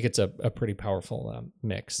anyway, I think it's a pretty powerful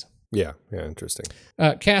mix. Yeah, interesting.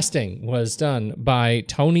 Casting was done by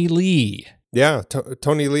Tony Lee. Yeah,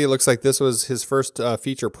 Tony Lee. It looks like this was his first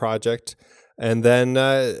feature project. And then,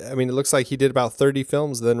 it looks like he did about 30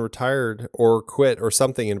 films, then retired or quit or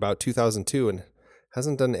something in about 2002, and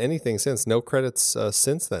hasn't done anything since. No credits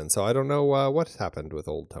since then. So I don't know what happened with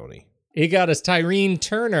old Tony. He got us Tyrene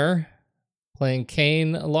Turner playing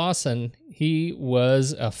Kane Lawson. He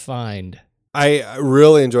was a find. I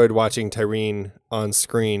really enjoyed watching Tyrene on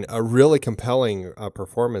screen. A really compelling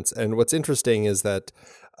performance. And what's interesting is that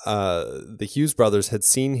the Hughes brothers had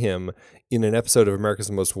seen him in an episode of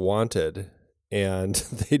America's Most Wanted. And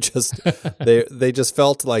they just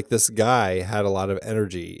felt like this guy had a lot of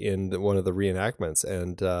energy in one of the reenactments,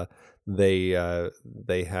 and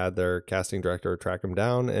they had their casting director track him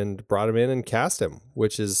down and brought him in and cast him,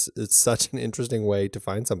 which it's such an interesting way to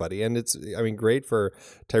find somebody. And it's great for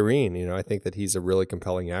Tyrene. I think that he's a really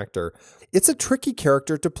compelling actor. It's a tricky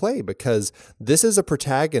character to play because this is a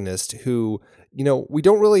protagonist who we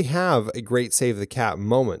don't really have a great save the cat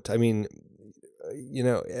moment. I mean,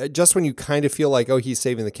 just when you kind of feel like, oh, he's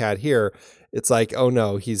saving the cat here, it's like, oh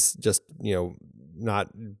no, he's just,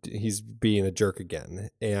 he's being a jerk again.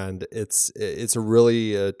 And it's a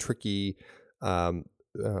really tricky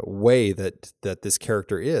way that this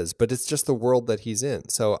character is, but it's just the world that he's in.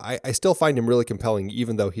 So I still find him really compelling,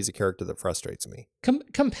 even though he's a character that frustrates me.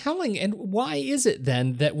 Compelling. And why is it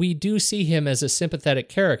then that we do see him as a sympathetic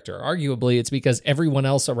character? Arguably, it's because everyone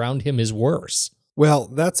else around him is worse. Well,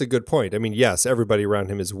 that's a good point. I mean, yes, everybody around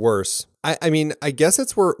him is worse. I mean, I guess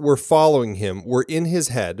it's we're following him. We're in his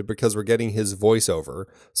head because we're getting his voiceover.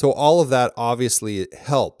 So all of that obviously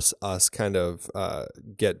helps us kind of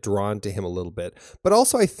get drawn to him a little bit. But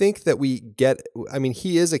also I think that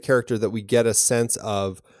he is a character that we get a sense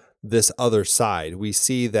of this other side. We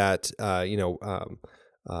see that,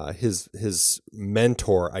 his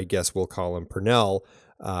mentor, I guess we'll call him, Purnell,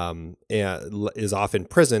 and is off in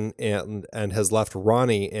prison and has left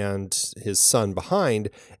Ronnie and his son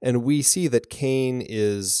behind. And we see that Kane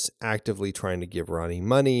is actively trying to give Ronnie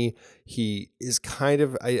money. He is kind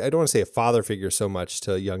of, I don't want to say a father figure so much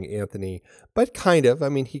to young Anthony, but kind of. I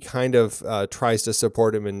mean, he kind of tries to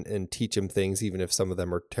support him and teach him things, even if some of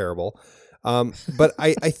them are terrible. But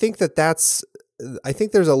I think I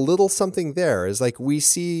think there's a little something there. Is like we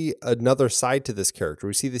see another side to this character.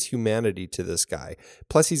 We see this humanity to this guy.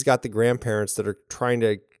 Plus, he's got the grandparents that are trying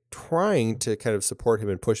to kind of support him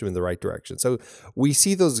and push him in the right direction. So we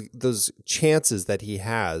see those chances that he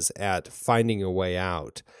has at finding a way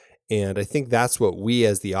out. And I think that's what we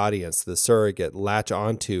as the audience, the surrogate, latch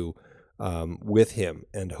onto with him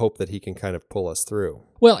and hope that he can kind of pull us through.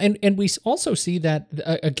 Well, and we also see that,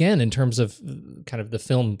 again, in terms of kind of the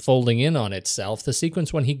film folding in on itself, the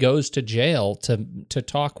sequence when he goes to jail to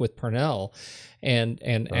talk with Purnell and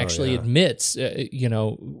actually admits,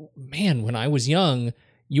 man, when I was young,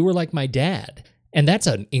 you were like my dad. And that's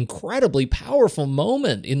an incredibly powerful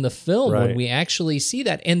moment in the film when we actually see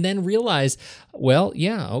that and then realize, well,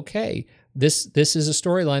 yeah, okay, this is a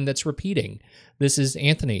storyline that's repeating. This is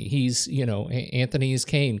Anthony. He's, Anthony is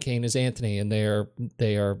Kane. Kane is Anthony, and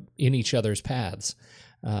they are in each other's paths,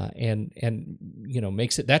 and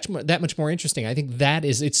makes it that much more interesting. I think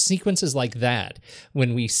it's sequences like that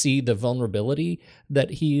when we see the vulnerability that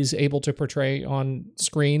he's able to portray on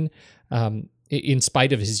screen, in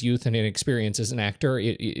spite of his youth and inexperience as an actor.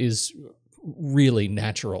 It is really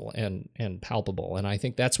natural and palpable, and I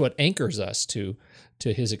think that's what anchors us to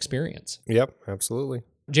his experience. Yep, absolutely.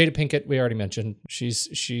 Jada Pinkett, we already mentioned,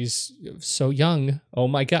 she's so young. Oh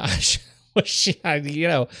my gosh. She,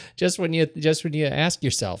 just when you ask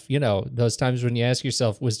yourself, those times when you ask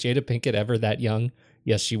yourself, was Jada Pinkett ever that young?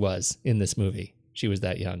 Yes, she was in this movie. She was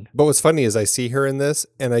that young. But what's funny is I see her in this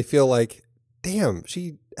and I feel like, damn,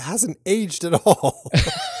 she hasn't aged at all.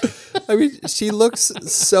 I mean, she looks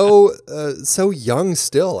so young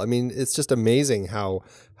still. I mean, it's just amazing how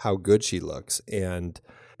good she looks. And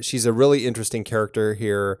she's a really interesting character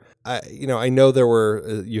here. I know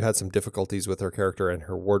you had some difficulties with her character and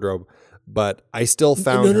her wardrobe, but I still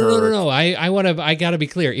found her. No. I gotta be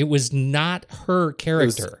clear. It was not her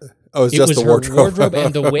character. It was just the wardrobe. Her wardrobe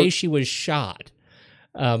and the way she was shot.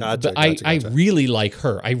 Gotcha. I really like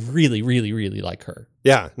her. I really, really, really like her.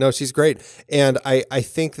 Yeah, no, she's great. And I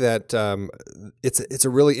think that it's a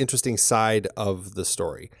really interesting side of the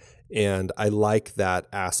story. And I like that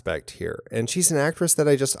aspect here. And she's an actress that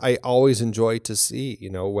I always enjoy to see,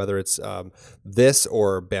 whether it's this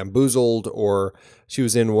or Bamboozled, or she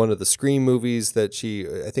was in one of the Scream movies I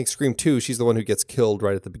think Scream 2, she's the one who gets killed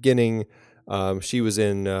right at the beginning. She was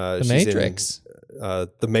in The Matrix.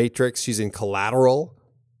 The Matrix. She's in Collateral.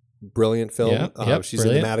 Brilliant film. She's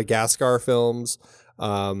brilliant. in the Madagascar films.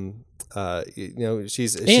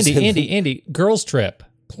 She's Andy, Girls Trip.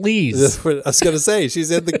 Please. That's what I was going to say. She's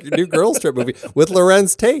in the new Girls Trip movie with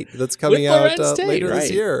Lorenz Tate that's coming out later this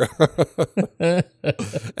year. And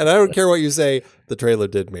I don't care what you say. The trailer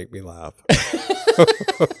did make me laugh.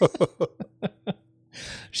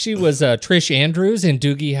 She was Trish Andrews in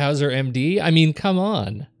Doogie Howser, MD. I mean, come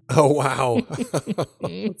on. Oh, wow.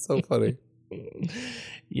 That's so funny.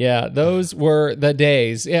 Yeah, those were the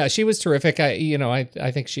days. Yeah, she was terrific.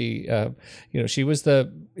 I think she, she was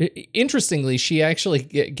interestingly, she actually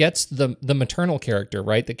gets the maternal character,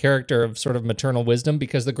 right? The character of sort of maternal wisdom,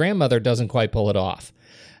 because the grandmother doesn't quite pull it off.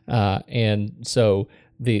 And so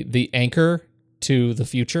the anchor to the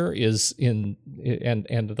future is and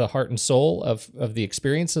the heart and soul of the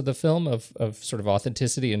experience of the film of sort of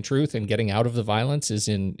authenticity and truth and getting out of the violence is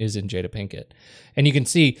in Jada Pinkett. And you can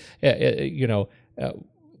see,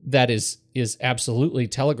 that is absolutely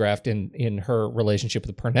telegraphed in her relationship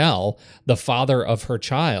with Purnell, the father of her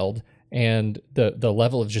child, and the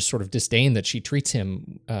level of just sort of disdain that she treats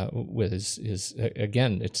him with is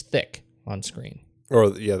again, it's thick on screen. Or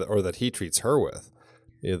that he treats her with.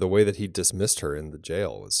 The way that he dismissed her in the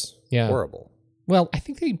jail was horrible. Well, I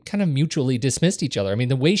think they kind of mutually dismissed each other. I mean,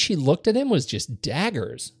 the way she looked at him was just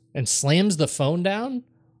daggers, and slams the phone down.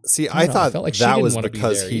 See, I thought like that was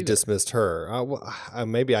because he dismissed her.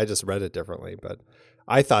 Maybe I just read it differently, but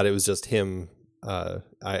I thought it was just him.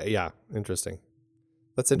 Interesting.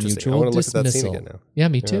 That's interesting. Mutual I want to look dismissal. at that scene again now. Yeah,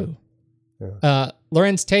 me too.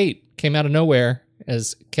 Lorenz Tate came out of nowhere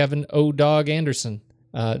as Kevin O-Dog Anderson.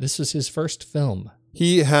 This was his first film.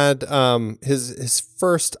 He had his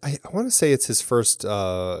first. I want to say it's his first.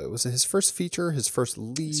 Was it his first feature? His first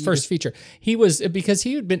lead. His first feature. He was because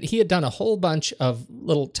he had done a whole bunch of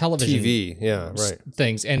little television TV,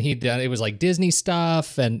 things, and it was like Disney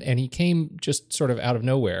stuff, and he came just sort of out of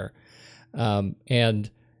nowhere, and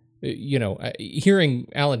hearing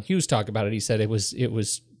Alan Hughes talk about it, he said it was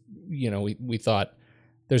we thought,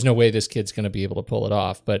 there's no way this kid's going to be able to pull it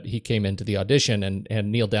off. But he came into the audition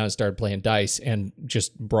and kneeled down and started playing dice and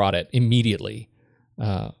just brought it immediately,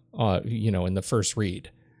 in the first read.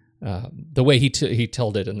 The way he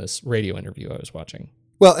told it in this radio interview I was watching.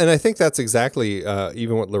 Well, and I think that's exactly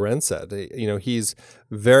even what Lorenz said. He's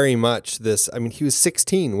very much this. I mean, he was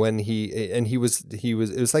 16 when it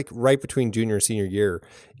was like right between junior and senior year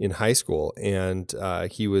in high school, and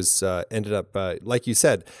he was ended up like you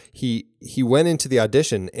said. He went into the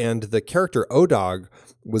audition, and the character O-Dog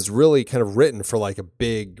was really kind of written for like a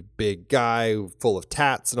big guy full of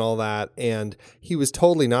tats and all that, and he was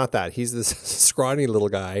totally not that. He's this scrawny little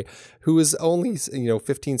guy who was only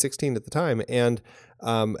 15, 16 at the time, and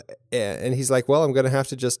he's like, well, I'm going to have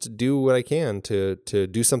to just do what I can to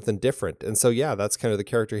do something different. And so, that's kind of the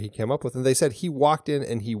character he came up with. And they said he walked in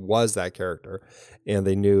and he was that character, and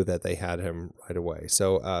they knew that they had him right away.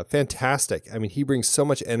 So, fantastic. I mean, he brings so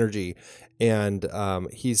much energy, and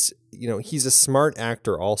he's a smart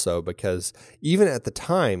actor also, because even at the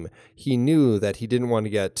time he knew that he didn't want to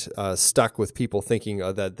get stuck with people thinking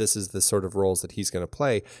that this is the sort of roles that he's going to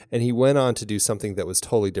play. And he went on to do something that was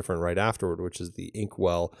totally different right afterward, which is The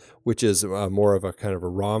Inkwell, which is more of a kind of a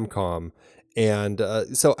rom-com. And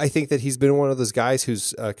so I think that he's been one of those guys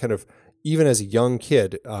who's kind of, even as a young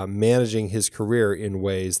kid, managing his career in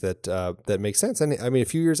ways that make sense. And I mean, a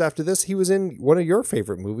few years after this, he was in one of your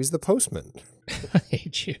favorite movies, The Postman. I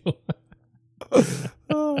hate you.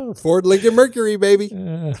 Ford, Lincoln, Mercury, baby.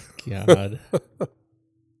 God.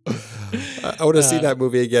 I want to see that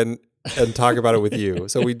movie again and talk about it with you.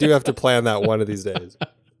 So we do have to plan that one of these days.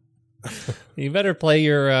 You better play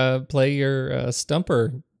your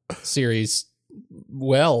Stumper series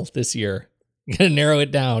well this year. You gotta narrow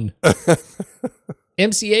it down.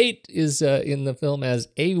 MC8 is in the film as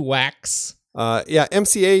AWACS.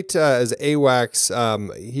 MC8 as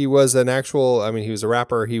AWACS. He was he was a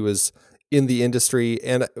rapper. He was in the industry.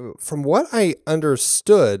 And from what I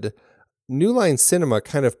understood, New Line Cinema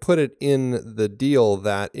kind of put it in the deal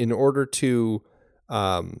that in order to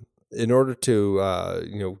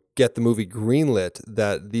get the movie greenlit,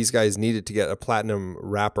 that these guys needed to get a platinum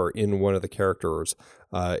rapper in one of the characters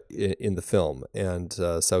in the film. And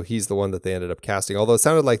so he's the one that they ended up casting. Although it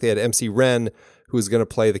sounded like they had MC Ren, who was going to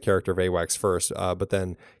play the character of AWACS first, but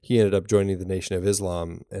then he ended up joining the Nation of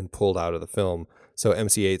Islam and pulled out of the film. So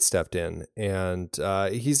MC8 stepped in, and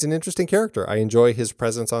he's an interesting character. I enjoy his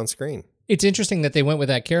presence on screen. It's interesting that they went with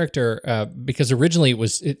that character because originally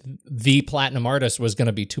the platinum artist was going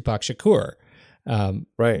to be Tupac Shakur.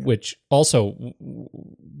 Right. Which also,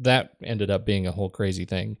 that ended up being a whole crazy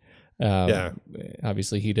thing.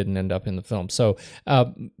 Obviously he didn't end up in the film. So,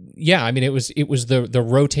 I mean, it was the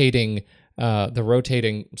rotating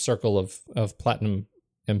circle of platinum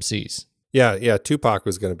MCs. Yeah. Tupac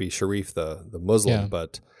was going to be Sharif, the Muslim,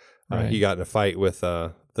 but he got in a fight with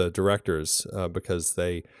the directors because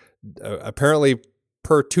they apparently,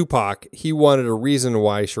 per Tupac, he wanted a reason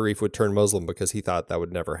why Sharif would turn Muslim because he thought that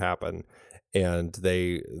would never happen. And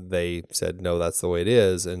they said, no, that's the way it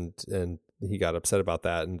is. And he got upset about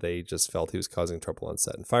that, and they just felt he was causing trouble on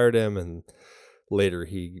set and fired him. And later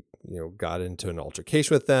he, got into an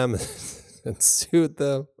altercation with them and sued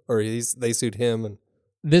them, or they sued him. And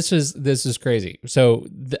this is crazy. So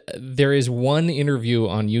there is one interview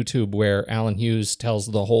on YouTube where Alan Hughes tells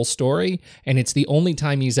the whole story, and it's the only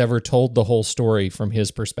time he's ever told the whole story from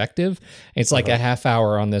his perspective. It's like a half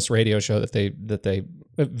hour on this radio show that they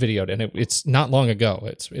videoed, and it's not long ago.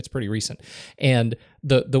 It's pretty recent. And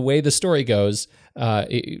the way the story goes,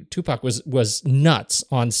 Tupac was nuts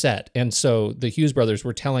on set, and so the Hughes brothers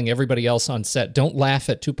were telling everybody else on set, "Don't laugh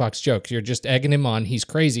at Tupac's jokes. You're just egging him on. He's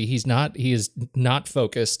crazy. He is not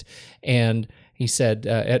focused." And he said,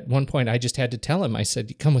 at one point, I just had to tell him, I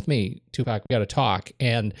said, "Come with me, Tupac, we got to talk."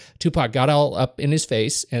 And Tupac got all up in his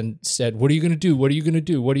face and said, "What are you going to do? What are you going to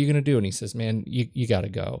do? What are you going to do?" And he says, "Man, you got to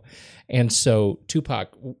go." And so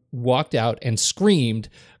Tupac walked out and screamed,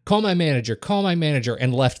 call my manager,"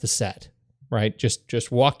 and left the set. Right?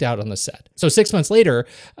 Just walked out on the set. So 6 months later,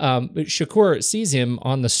 Shakur sees him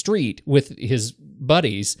on the street with his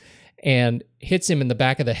buddies and hits him in the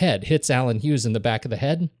back of the head, hits Alan Hughes in the back of the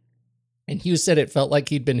head. And Hughes said it felt like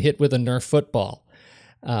he'd been hit with a Nerf football.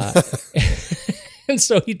 And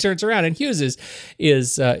so he turns around, and Hughes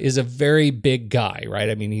is a very big guy, right?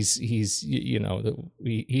 I mean, he's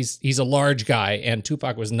a large guy, and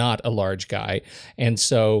Tupac was not a large guy. And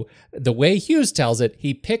so the way Hughes tells it,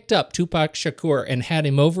 he picked up Tupac Shakur and had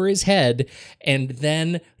him over his head, and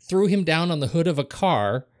then threw him down on the hood of a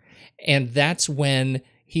car, and that's when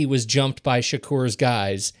he was jumped by Shakur's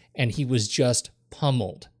guys, and he was just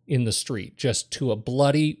pummeled in the street, just to a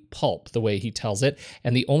bloody pulp, the way he tells it.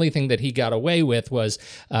 And the only thing that he got away with was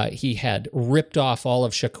he had ripped off all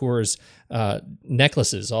of Shakur's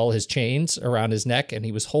necklaces, all his chains around his neck, and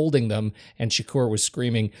he was holding them, and Shakur was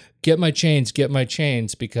screaming, get my chains,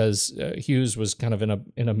 because Hughes was kind of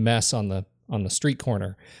in a mess on the street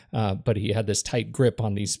corner, but he had this tight grip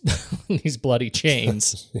on these these bloody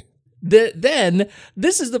chains. Then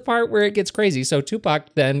this is the part where it gets crazy. So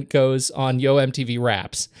Tupac then goes on Yo MTV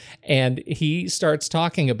Raps, and he starts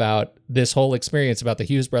talking about this whole experience about the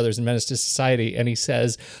Hughes brothers and Menace to Society. And he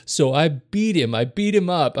says, "So I beat him up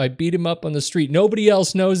on the street. Nobody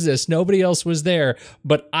else knows this. Nobody else was there,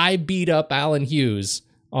 but I beat up Alan Hughes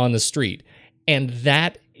on the street." And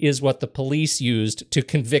that is what the police used to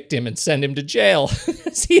convict him and send him to jail.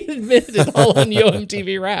 He admitted it all on Yo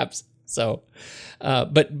MTV Raps. So,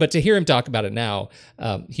 but to hear him talk about it now,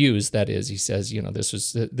 Hughes, that is, he says, this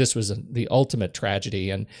was the ultimate tragedy,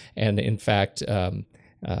 and in fact,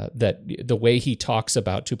 that the way he talks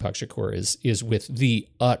about Tupac Shakur is with the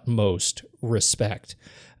utmost respect,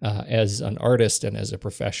 as an artist and as a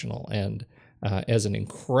professional, and as an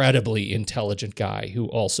incredibly intelligent guy who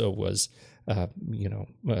also was,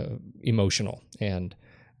 emotional, and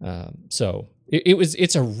so.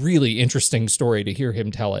 It's a really interesting story to hear him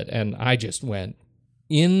tell it, and I just went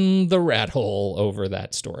in the rat hole over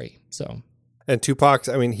that story. So, and Tupac,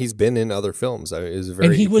 I mean, he's been in other films.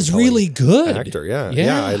 And he was really good actor. Yeah.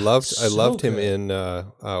 I loved him in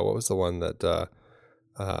what was the one that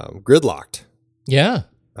Gridlocked? Yeah,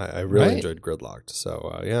 I really enjoyed Gridlocked.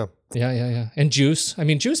 So yeah. And Juice. I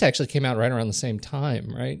mean, Juice actually came out right around the same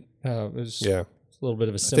time, right? It was a little bit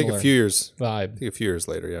of a similar. I think a few years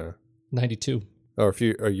later. Yeah. 92. Or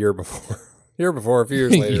a year before. A few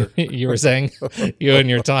years later. You were saying you and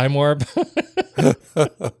your time warp. Oh,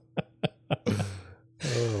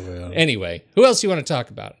 man. Anyway, who else do you want to talk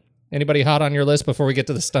about? Anybody hot on your list before we get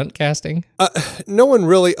to the stunt casting? No one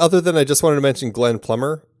really, other than I just wanted to mention Glenn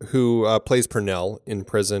Plummer, who plays Purnell in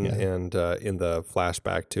prison and in the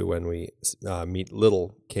flashback to when we meet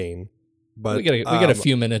Little Kane. But we get a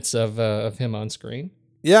few minutes of him on screen.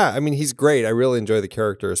 Yeah, I mean, he's great. I really enjoy the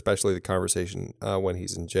character, especially the conversation when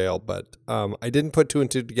he's in jail. But I didn't put two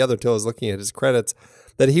and two together until I was looking at his credits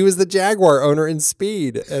that he was the Jaguar owner in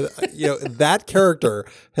Speed. And, that character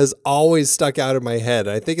has always stuck out in my head.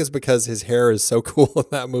 I think it's because his hair is so cool in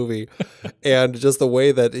that movie. And just the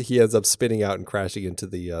way that he ends up spinning out and crashing into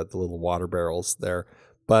the little water barrels there.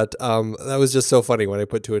 But that was just so funny when I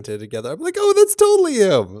put two and two together. I'm like, oh, that's totally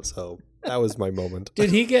him. So that was my moment.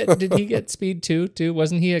 Did he get Speed 2 too?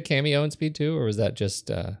 Wasn't he a cameo in Speed 2, or was that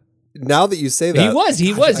just? Now that you say that,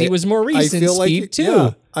 he was more recent. Speed 2.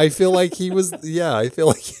 Yeah, I feel like he was. Yeah, I feel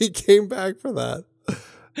like he came back for that.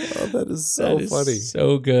 Oh, that is so funny.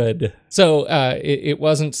 So good. So it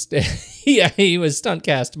wasn't. He was stunt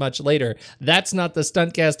cast much later. That's not the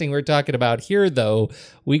stunt casting we're talking about here, though.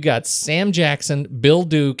 We got Sam Jackson, Bill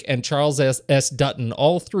Duke, and Charles S. Dutton,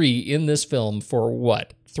 all three in this film for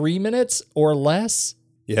what? 3 minutes or less?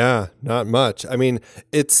 Yeah, not much. I mean,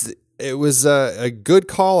 it was a good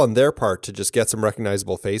call on their part to just get some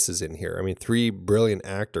recognizable faces in here. I mean, three brilliant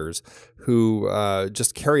actors who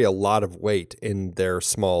just carry a lot of weight in their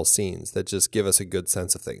small scenes that just give us a good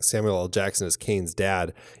sense of things. Samuel L. Jackson is Kane's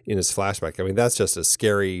dad in his flashback. I mean, that's just a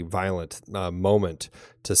scary, violent moment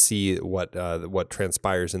to see what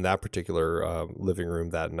transpires in that particular living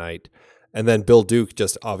room that night. And then Bill Duke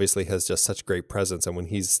just obviously has just such great presence. And when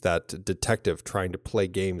he's that detective trying to play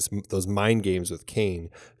games, those mind games with Kane,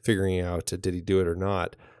 figuring out did he do it or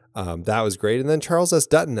not, that was great. And then Charles S.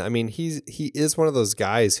 Dutton, I mean, he is one of those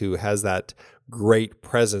guys who has that great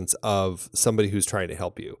presence of somebody who's trying to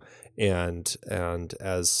help you. And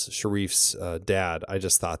as Sharif's dad, I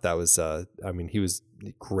just thought that was, he was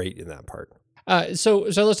great in that part. So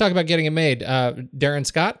let's talk about getting it made. Darren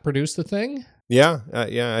Scott produced the thing. Yeah.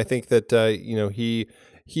 I think that,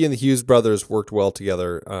 he and the Hughes brothers worked well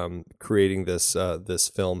together, creating this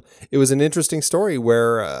film. It was an interesting story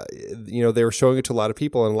where, they were showing it to a lot of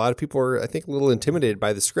people, and a lot of people were, I think, a little intimidated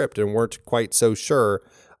by the script and weren't quite so sure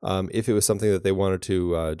if it was something that they wanted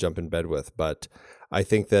to jump in bed with. But I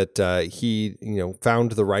think that he,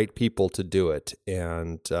 found the right people to do it.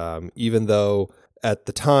 And even though at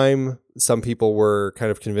the time, some people were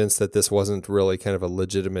kind of convinced that this wasn't really kind of a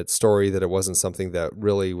legitimate story, that it wasn't something that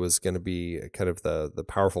really was going to be kind of the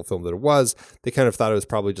powerful film that it was. They kind of thought it was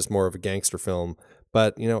probably just more of a gangster film.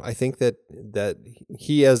 But, I think that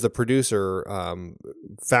he, as the producer,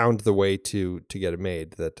 found the way to get it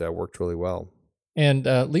made that worked really well. And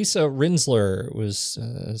Lisa Rinsler was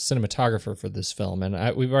a cinematographer for this film.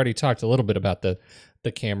 And we've already talked a little bit about the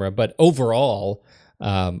camera, but overall,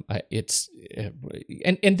 it's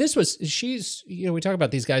and this was, she's, we talk about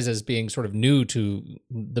these guys as being sort of new to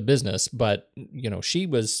the business, but she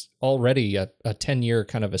was already a 10-year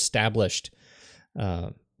kind of established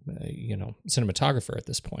cinematographer at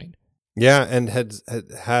this point. Yeah, and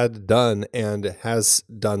had done and has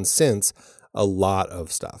done since a lot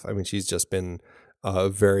of stuff. I mean, she's just been a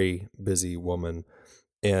very busy woman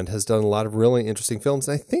and has done a lot of really interesting films.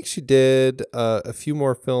 And I think she did a few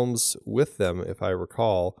more films with them, if I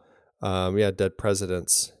recall. Dead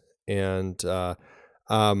Presidents. And I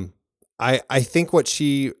think what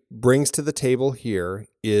she brings to the table here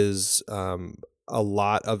is a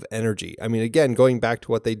lot of energy. I mean, again, going back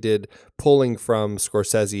to what they did, pulling from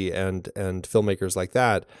Scorsese and filmmakers like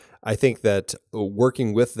that, I think that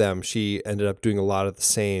working with them, she ended up doing a lot of the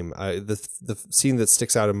same. The scene that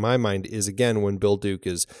sticks out in my mind is, again, when Bill Duke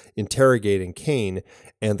is interrogating Kane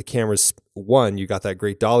and the camera's you got that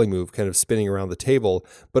great dolly move kind of spinning around the table,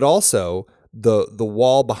 but also the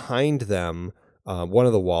wall behind them, one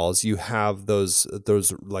of the walls, you have those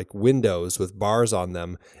like windows with bars on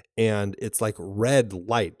them, and it's like red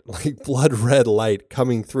light, like blood red light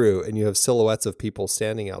coming through, and you have silhouettes of people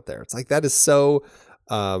standing out there. It's like, that is so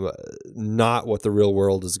not what the real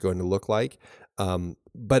world is going to look like.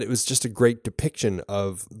 But it was just a great depiction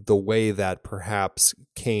of the way that perhaps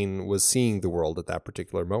Kane was seeing the world at that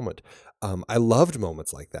particular moment. I loved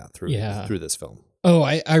moments like that through this film. Oh,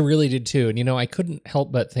 I really did too. And, I couldn't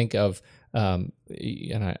help but think of, and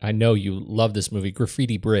I know you love this movie,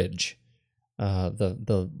 Graffiti Bridge,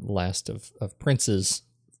 the last of Prince's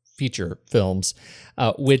feature films,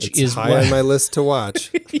 which is high on my list to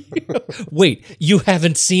watch. Wait, you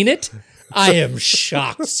haven't seen it? I am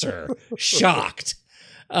shocked, sir. Shocked.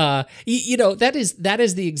 That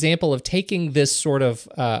is the example of taking this sort of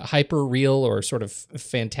hyper real or sort of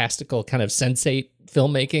fantastical kind of sensate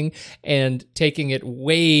filmmaking and taking it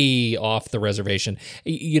way off the reservation.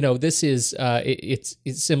 This is it's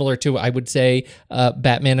similar to, I would say,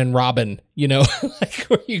 Batman and Robin. Like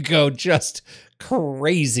where you go just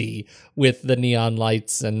crazy with the neon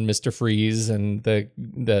lights and Mr. Freeze and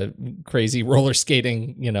the crazy roller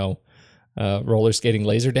skating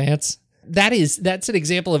laser dance. That's an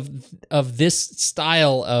example of this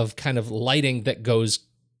style of kind of lighting that goes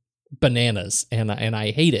bananas, and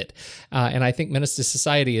I hate it. And I think Menace to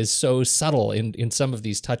Society is so subtle in some of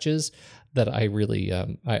these touches that I really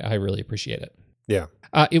appreciate it. Yeah.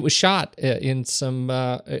 It was shot in some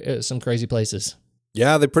crazy places.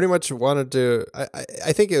 Yeah, they pretty much wanted to.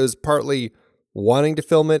 I think it was partly wanting to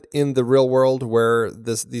film it in the real world where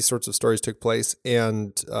these sorts of stories took place,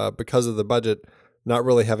 and because of the budget, not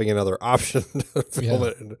really having another option to film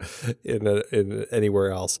it in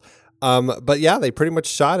anywhere else. But yeah, they pretty much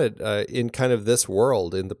shot it in kind of this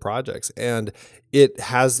world in the projects, and it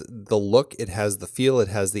has the look, it has the feel, it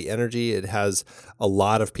has the energy, it has a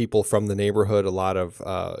lot of people from the neighborhood, a lot of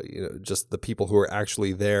just the people who are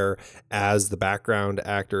actually there as the background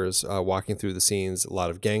actors walking through the scenes, a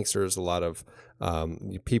lot of gangsters, a lot of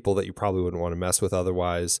people that you probably wouldn't want to mess with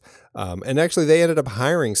otherwise. And actually, they ended up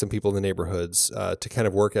hiring some people in the neighborhoods to kind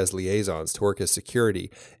of work as liaisons, to work as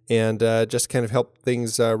security, and just kind of help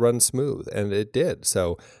things run smooth. And it did.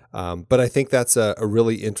 So, but I think that's a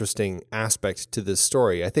really interesting aspect to this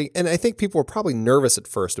story. I think people were probably nervous at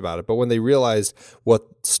first about it, but when they realized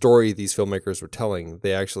what story these filmmakers were telling,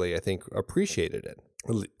 they actually, I think, appreciated it.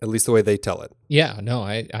 At least the way they tell it. Yeah, no,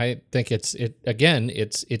 I think it's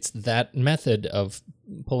that method of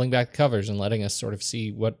pulling back the covers and letting us sort of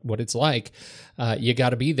see what it's like. You got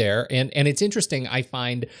to be there, and it's interesting. I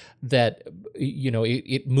find that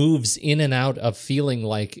it moves in and out of feeling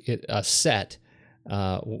like a set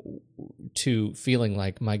to feeling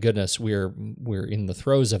like, my goodness, we're in the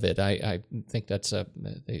throes of it. I think that's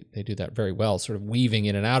they do that very well, sort of weaving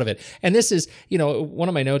in and out of it. And this is, one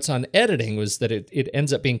of my notes on editing was that it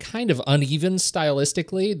ends up being kind of uneven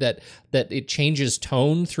stylistically, that it changes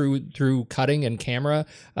tone through cutting and camera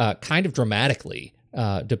kind of dramatically.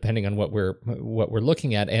 Depending on what we're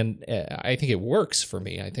looking at, and I think it works for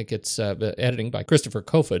me. I think it's editing by Christopher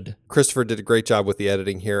Kofod. Christopher did a great job with the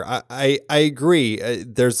editing here. I agree.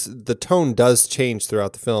 The tone does change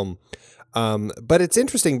throughout the film, but it's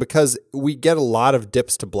interesting because we get a lot of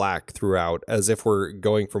dips to black throughout, as if we're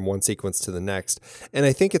going from one sequence to the next. And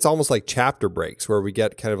I think it's almost like chapter breaks where we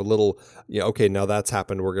get kind of a little, okay, now that's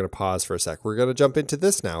happened. We're going to pause for a sec. We're going to jump into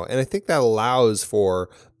this now. And I think that allows for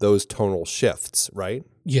those tonal shifts, right?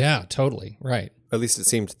 Yeah, totally. Right. At least it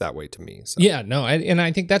seemed that way to me. So. Yeah, no, and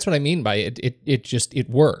I think that's what I mean by it. It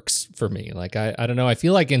works for me. Like, I don't know. I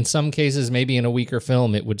feel like in some cases, maybe in a weaker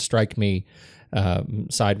film, it would strike me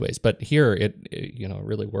sideways, but here it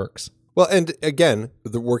really works. Well, and again,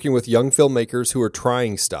 working with young filmmakers who are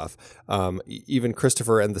trying stuff, even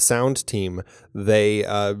Christopher and the sound team, they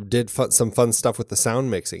did some fun stuff with the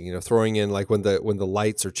sound mixing. Throwing in like when the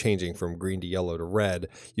lights are changing from green to yellow to red,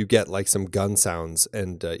 you get like some gun sounds,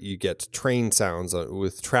 and you get train sounds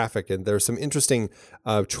with traffic, and there's some interesting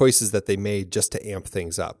choices that they made just to amp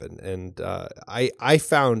things up, and I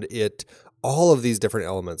found it. All of these different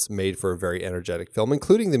elements made for a very energetic film,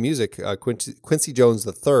 including the music. Quincy Jones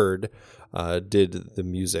III did the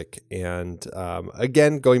music. And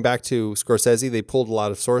again, going back to Scorsese, they pulled a lot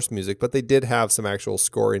of source music, but they did have some actual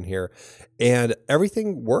score in here. And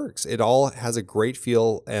everything works. It all has a great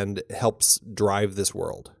feel and helps drive this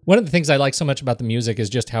world. One of the things I like so much about the music is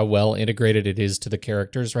just how well integrated it is to the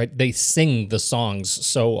characters, right? They sing the songs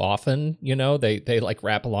so often, they like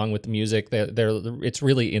rap along with the music. It's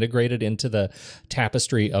really integrated into the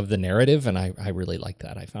tapestry of the narrative, and I really like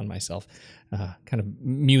that. I found myself kind of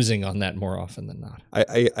musing on that more often than not.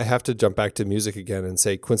 I have to jump back to music again and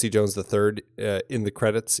say Quincy Jones III, in the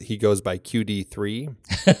credits, he goes by QD3,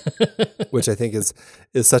 which I think is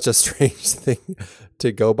such a strange thing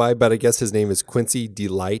to go by, but I guess his name is Quincy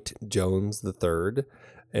Delight Jones III.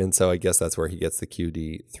 And so I guess that's where he gets the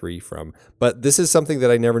QD3 from. But this is something that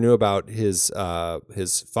I never knew about his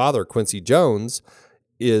father, Quincy Jones,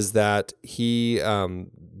 is that he,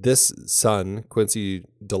 this son, Quincy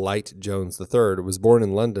Delight Jones III, was born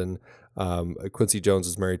in London. Quincy Jones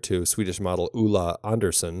was married to Swedish model Ulla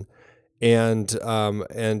Andersson. And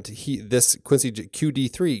this Quincy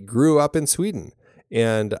QD3 grew up in Sweden.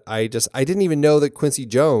 And I didn't even know that Quincy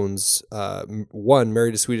Jones, one,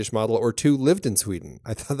 married a Swedish model, or two, lived in Sweden.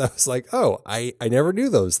 I thought that was like, I never knew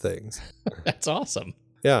those things. That's awesome.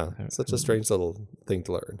 Yeah, such a strange little thing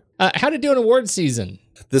to learn. How to do an award season?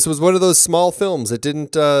 This was one of those small films. It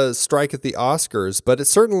didn't strike at the Oscars, but it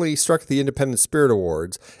certainly struck the Independent Spirit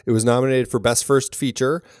Awards. It was nominated for Best First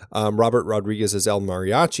Feature. Robert Rodriguez's El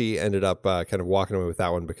Mariachi ended up kind of walking away with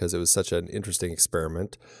that one because it was such an interesting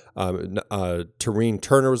experiment. Tareen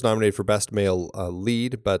Turner was nominated for Best Male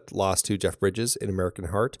Lead, but lost to Jeff Bridges in American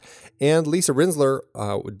Heart. And Lisa Rinsler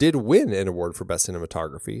did win an award for Best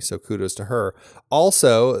Cinematography, so kudos to her.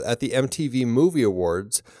 Also, at the MTV Movie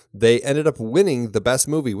Awards, they ended up winning the Best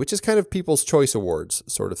Movie, which is kind of People's Choice Awards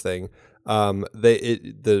sort of thing.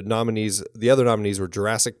 The other nominees were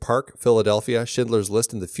Jurassic Park, Philadelphia, Schindler's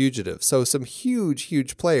List, and The Fugitive. So some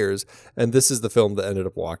huge players, and this is the film that ended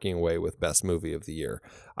up walking away with Best Movie of the Year.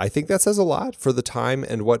 I think that says a lot for the time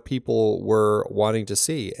and what people were wanting to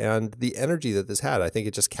see, and the energy that this had. I think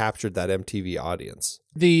it just captured that MTV audience.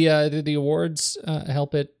 Did the awards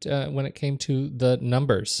help it when it came to the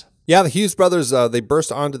numbers? Yeah, the Hughes brothers, they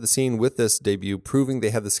burst onto the scene with this debut, proving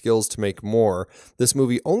they had the skills to make more. This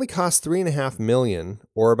movie only cost $3.5 million,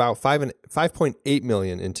 or about $5.8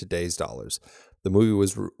 million in today's dollars. The movie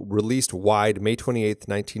was released wide May 28th,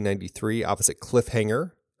 1993, opposite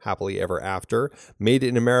Cliffhanger, Happily Ever After, Made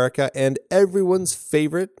in America, and everyone's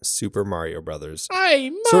favorite Super Mario Brothers.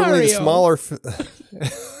 Hey, Mario! Certainly the smaller...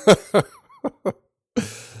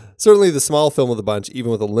 Certainly the small film of the bunch,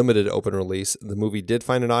 even with a limited open release, the movie did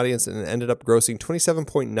find an audience and ended up grossing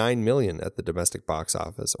 $27.9 million at the domestic box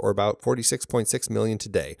office, or about $46.6 million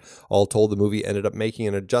today. All told, the movie ended up making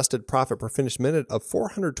an adjusted profit per finished minute of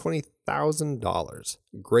 $420,000.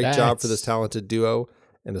 Great job for this talented duo,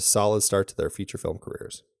 and a solid start to their feature film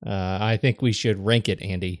careers. I think we should rank it,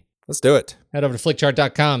 Andy. Let's do it. Head over to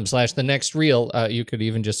flickchart.com/thenextreel. You could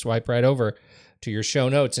even just swipe right over to your show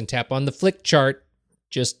notes and tap on the Flick Chart.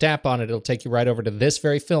 Just tap on it. It'll take you right over to this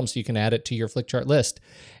very film so you can add it to your Flick Chart list.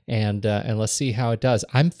 And let's see how it does.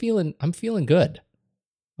 I'm feeling good.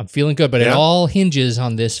 But it all hinges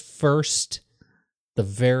on this the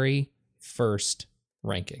very first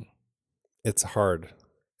ranking. It's hard.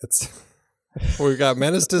 We've got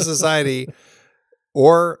Menace to Society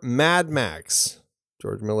or Mad Max.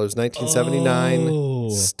 George Miller's 1979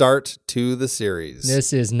 start to the series.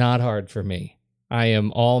 This is not hard for me. I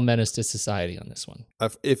am all Menace to Society on this one.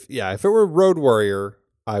 If it were Road Warrior,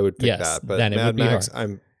 I would pick that. But then it Mad would be Max,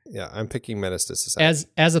 hard. I'm picking Menace to Society.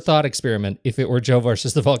 As a thought experiment, if it were Joe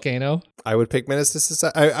versus the volcano, I would pick Menace to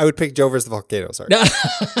Society. I would pick Joe versus the volcano. Sorry. No.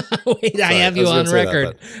 Wait, I have you on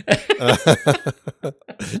record.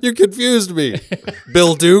 You confused me,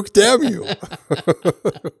 Bill Duke. Damn you!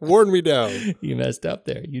 Warn me down. You messed up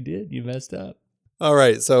there. You did. You messed up. All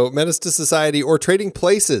right. So Menace to Society or Trading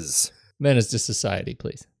Places. Menace to Society,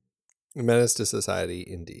 please. Menace to Society,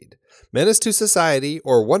 indeed. Menace to Society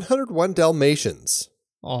or 101 Dalmatians.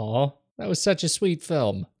 Aw, that was such a sweet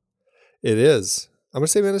film. It is. I'm going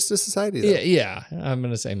to say Menace to Society, though. Yeah, I'm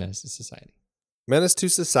going to say Menace to Society. Menace to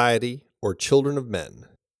Society or Children of Men.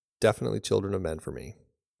 Definitely Children of Men for me.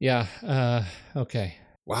 Yeah, okay.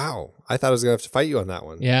 Wow. I thought I was going to have to fight you on that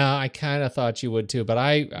one. Yeah, I kind of thought you would too, but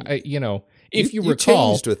I if you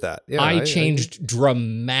recall, changed with that. Yeah, I changed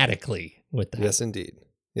dramatically with that. Yes, indeed.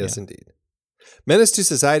 Indeed. Menace to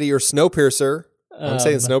Society or Snowpiercer. I'm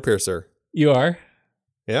saying Snowpiercer. You are?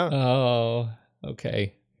 Yeah. Oh,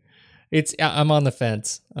 okay. I'm on the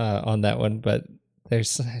fence on that one, but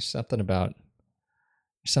there's something about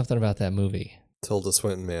that movie. Tilda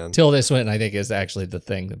Swinton, man. Tilda Swinton, I think, is actually the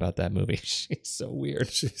thing about that movie. She's so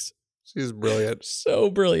weird. She's brilliant. So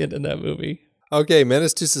brilliant in that movie. Okay,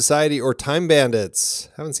 Menace to Society or Time Bandits.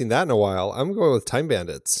 Haven't seen that in a while. I'm going with Time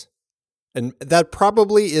Bandits. And that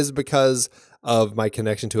probably is because of my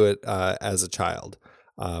connection to it as a child.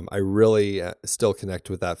 I really still connect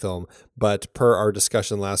with that film. But per our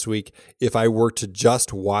discussion last week, if I were to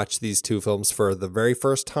just watch these two films for the very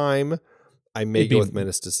first time, I may go with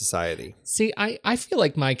Menace to Society. See, I feel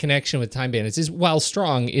like my connection with Time Bandits is, while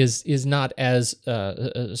strong, is not as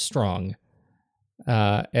strong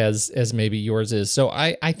as maybe yours is. So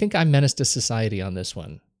I think I'm Menace to Society on this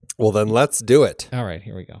one. Well, then let's do it. All right,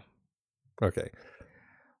 here we go. Okay.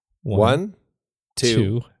 1,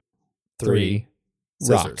 2, 3.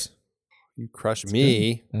 Rock. Scissors. You crush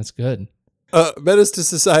me. Good. That's good. Menace to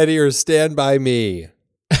Society or Stand By Me?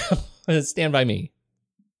 Stand By Me.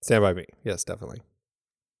 Stand By Me. Yes, definitely.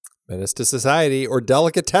 Menace to Society or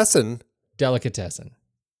Delicatessen? Delicatessen.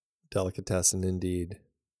 Delicatessen, indeed.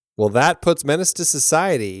 Well, that puts Menace to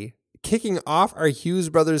Society kicking off our Hughes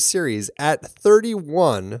Brothers series at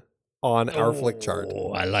 31 on our Flick Chart.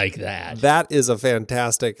 Oh, I like that. That is a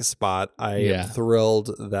fantastic spot. I am thrilled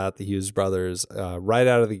that the Hughes Brothers, right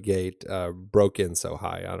out of the gate, broke in so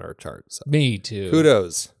high on our chart. So. Me too.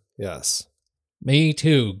 Kudos. Yes. Me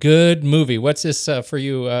too. Good movie. What's this for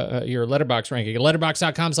you, your Letterboxd ranking?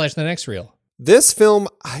 Letterboxd.com/thenextreel. This film,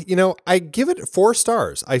 I give it 4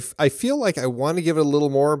 stars. I feel like I want to give it a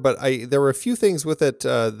little more, but there were a few things with it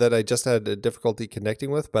that I just had a difficulty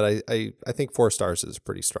connecting with. But I think 4 stars is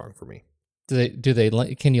pretty strong for me.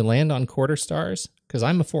 Can you land on quarter stars? Because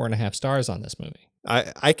I'm a 4.5 stars on this movie.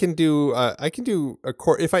 I can do a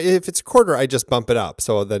quarter. If it's a quarter, I just bump it up.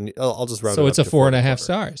 So then I'll just round it up. So it's a 4.5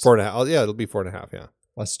 stars. 4.5. Yeah, it'll be 4.5. Yeah.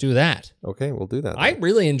 Let's do that. Okay, we'll do that. I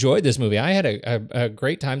really enjoyed this movie. I had a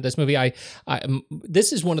great time. This movie,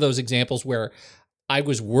 this is one of those examples where I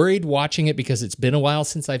was worried watching it because it's been a while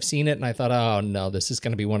since I've seen it, and I thought, oh no, this is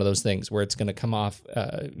going to be one of those things where it's going to come off.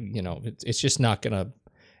 It's just not going to.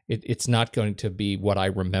 It's not going to be what I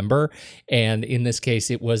remember, and in this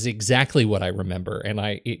case, it was exactly what I remember. And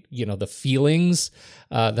the feelings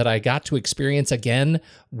that I got to experience again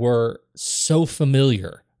were so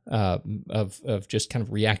familiar. Of just kind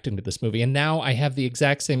of reacting to this movie. And now I have the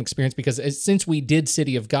exact same experience because since we did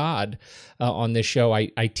City of God on this show, I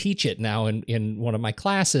teach it now in one of my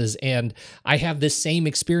classes, and I have this same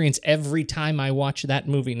experience every time I watch that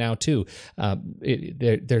movie now too.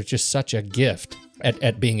 There's just such a gift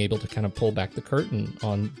at being able to kind of pull back the curtain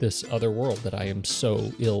on this other world that I am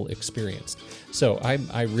so ill experienced. So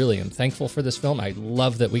I really am thankful for this film. I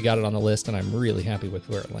love that we got it on the list, and I'm really happy with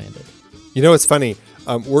where it landed. You know, it's funny.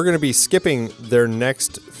 We're going to be skipping their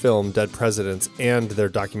next film, Dead Presidents, and their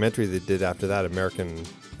documentary they did after that, American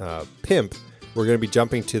Pimp. We're going to be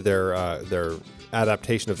jumping to their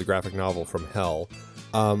adaptation of the graphic novel From Hell.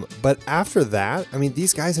 But after that, I mean,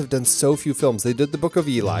 these guys have done so few films. They did The Book of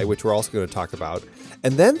Eli, which we're also going to talk about.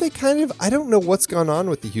 And then they I don't know what's gone on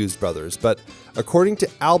with the Hughes brothers, but according to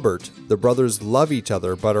Albert, the brothers love each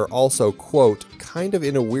other, but are also, quote, kind of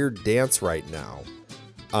in a weird dance right now.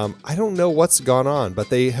 I don't know what's gone on, but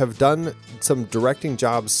they have done some directing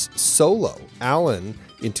jobs solo. Alan,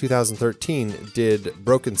 in 2013, did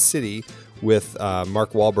Broken City with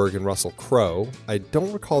Mark Wahlberg and Russell Crowe. I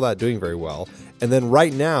don't recall that doing very well. And then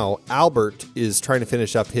right now, Albert is trying to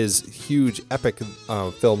finish up his huge epic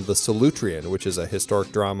film, The Solutrean, which is a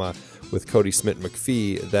historic drama with Cody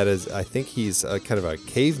Smith-McPhee. That is, I think he's kind of a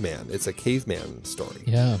caveman. It's a caveman story.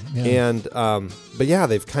 Yeah. And, but yeah,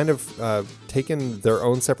 they've kind of taken their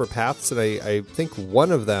own separate paths. And I think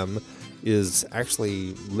one of them is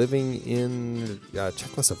actually living in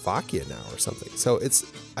Czechoslovakia now or something. So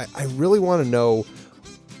I really want to know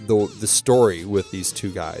the story with these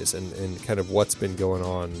two guys and kind of what's been going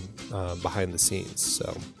on behind the scenes.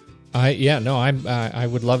 So I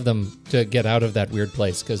would love them to get out of that weird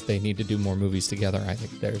place because they need to do more movies together. I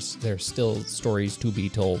think there's still stories to be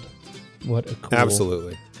told. What a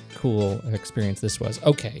cool experience this was.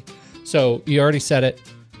 Okay, so you already said it.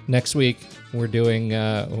 Next week we're doing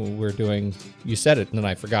you said it and then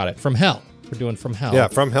I forgot it. From Hell. We're doing From Hell. Yeah,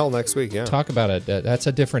 From Hell next week. Yeah, talk about it. That's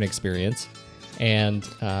a different experience. And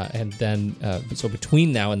then so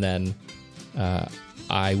between now and then,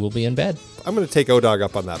 I will be in bed. I'm going to take O-Dog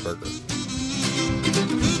up on that burger.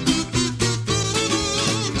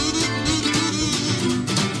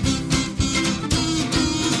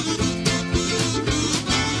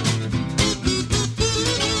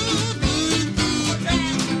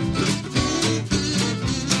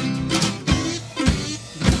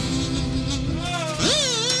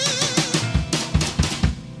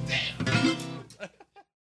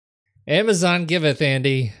 Amazon giveth,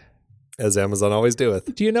 Andy. As Amazon always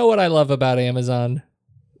doeth. Do you know what I love about Amazon?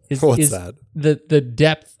 What's that? The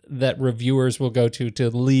depth that reviewers will go to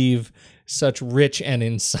leave such rich and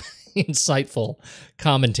insightful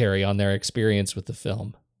commentary on their experience with the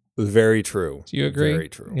film. Very true. Do you agree? Very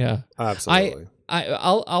true. Yeah, absolutely.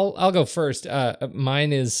 I'll go first.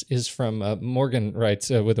 Mine is from Morgan writes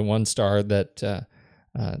with a 1-star that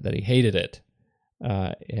he hated it,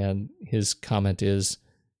 and his comment is,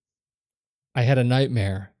 I had a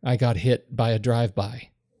nightmare. I got hit by a drive-by.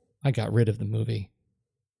 I got rid of the movie.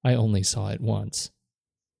 I only saw it once.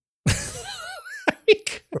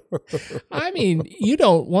 I mean, you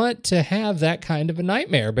don't want to have that kind of a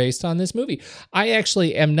nightmare based on this movie. I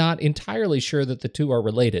actually am not entirely sure that the two are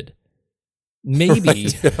related. Maybe,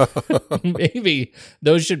 maybe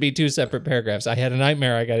those should be two separate paragraphs. I had a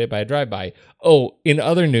nightmare. I got hit by a drive-by. Oh, in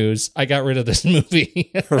other news, I got rid of this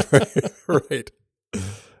movie. Right.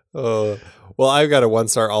 Well, I've got a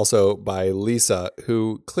 1-star also by Lisa,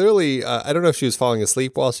 who clearly, I don't know if she was falling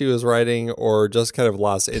asleep while she was writing or just kind of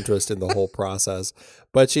lost interest in the whole process,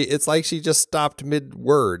 but it's like she just stopped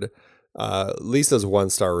mid-word. Lisa's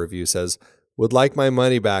 1-star review says, would like my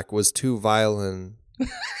money back, was too violent.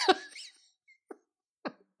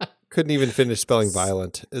 Couldn't even finish spelling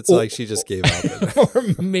violent. It's like she just gave up. Or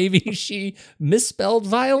maybe she misspelled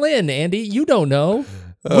violin, Andy. You don't know.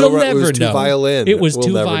 We'll never know. It was too violin. It was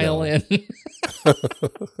too violin.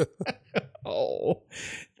 Oh,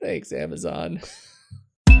 thanks, Amazon.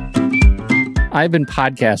 I've been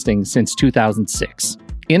podcasting since 2006.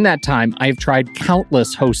 In that time, I've tried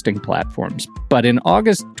countless hosting platforms. But in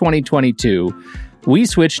August 2022, we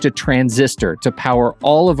switched to Transistor to power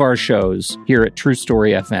all of our shows here at True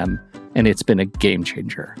Story FM, and it's been a game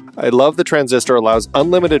changer. I love that Transistor allows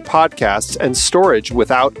unlimited podcasts and storage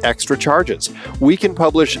without extra charges. We can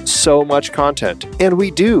publish so much content, and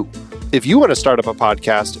we do. If you want to start up a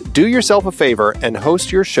podcast, do yourself a favor and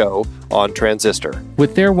host your show on Transistor.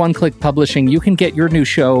 With their one-click publishing, you can get your new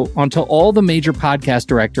show onto all the major podcast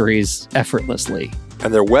directories effortlessly.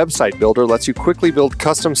 And their website builder lets you quickly build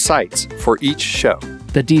custom sites for each show.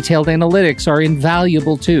 The detailed analytics are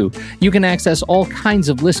invaluable too. You can access all kinds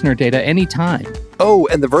of listener data anytime. Oh,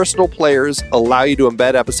 and the versatile players allow you to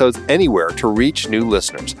embed episodes anywhere to reach new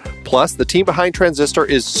listeners. Plus, the team behind Transistor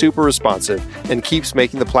is super responsive and keeps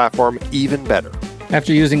making the platform even better.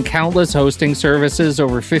 After using countless hosting services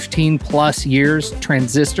over 15 plus years,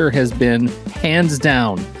 Transistor has been, hands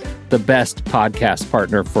down, the best podcast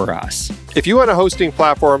partner for us. If you want a hosting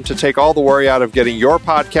platform to take all the worry out of getting your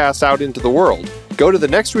podcast out into the world, go to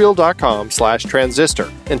thenextreel.com/transistor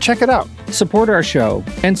and check it out. Support our show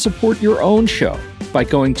and support your own show by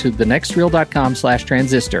going to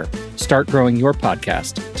thenextreel.com/transistor. Start growing your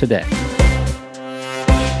podcast today.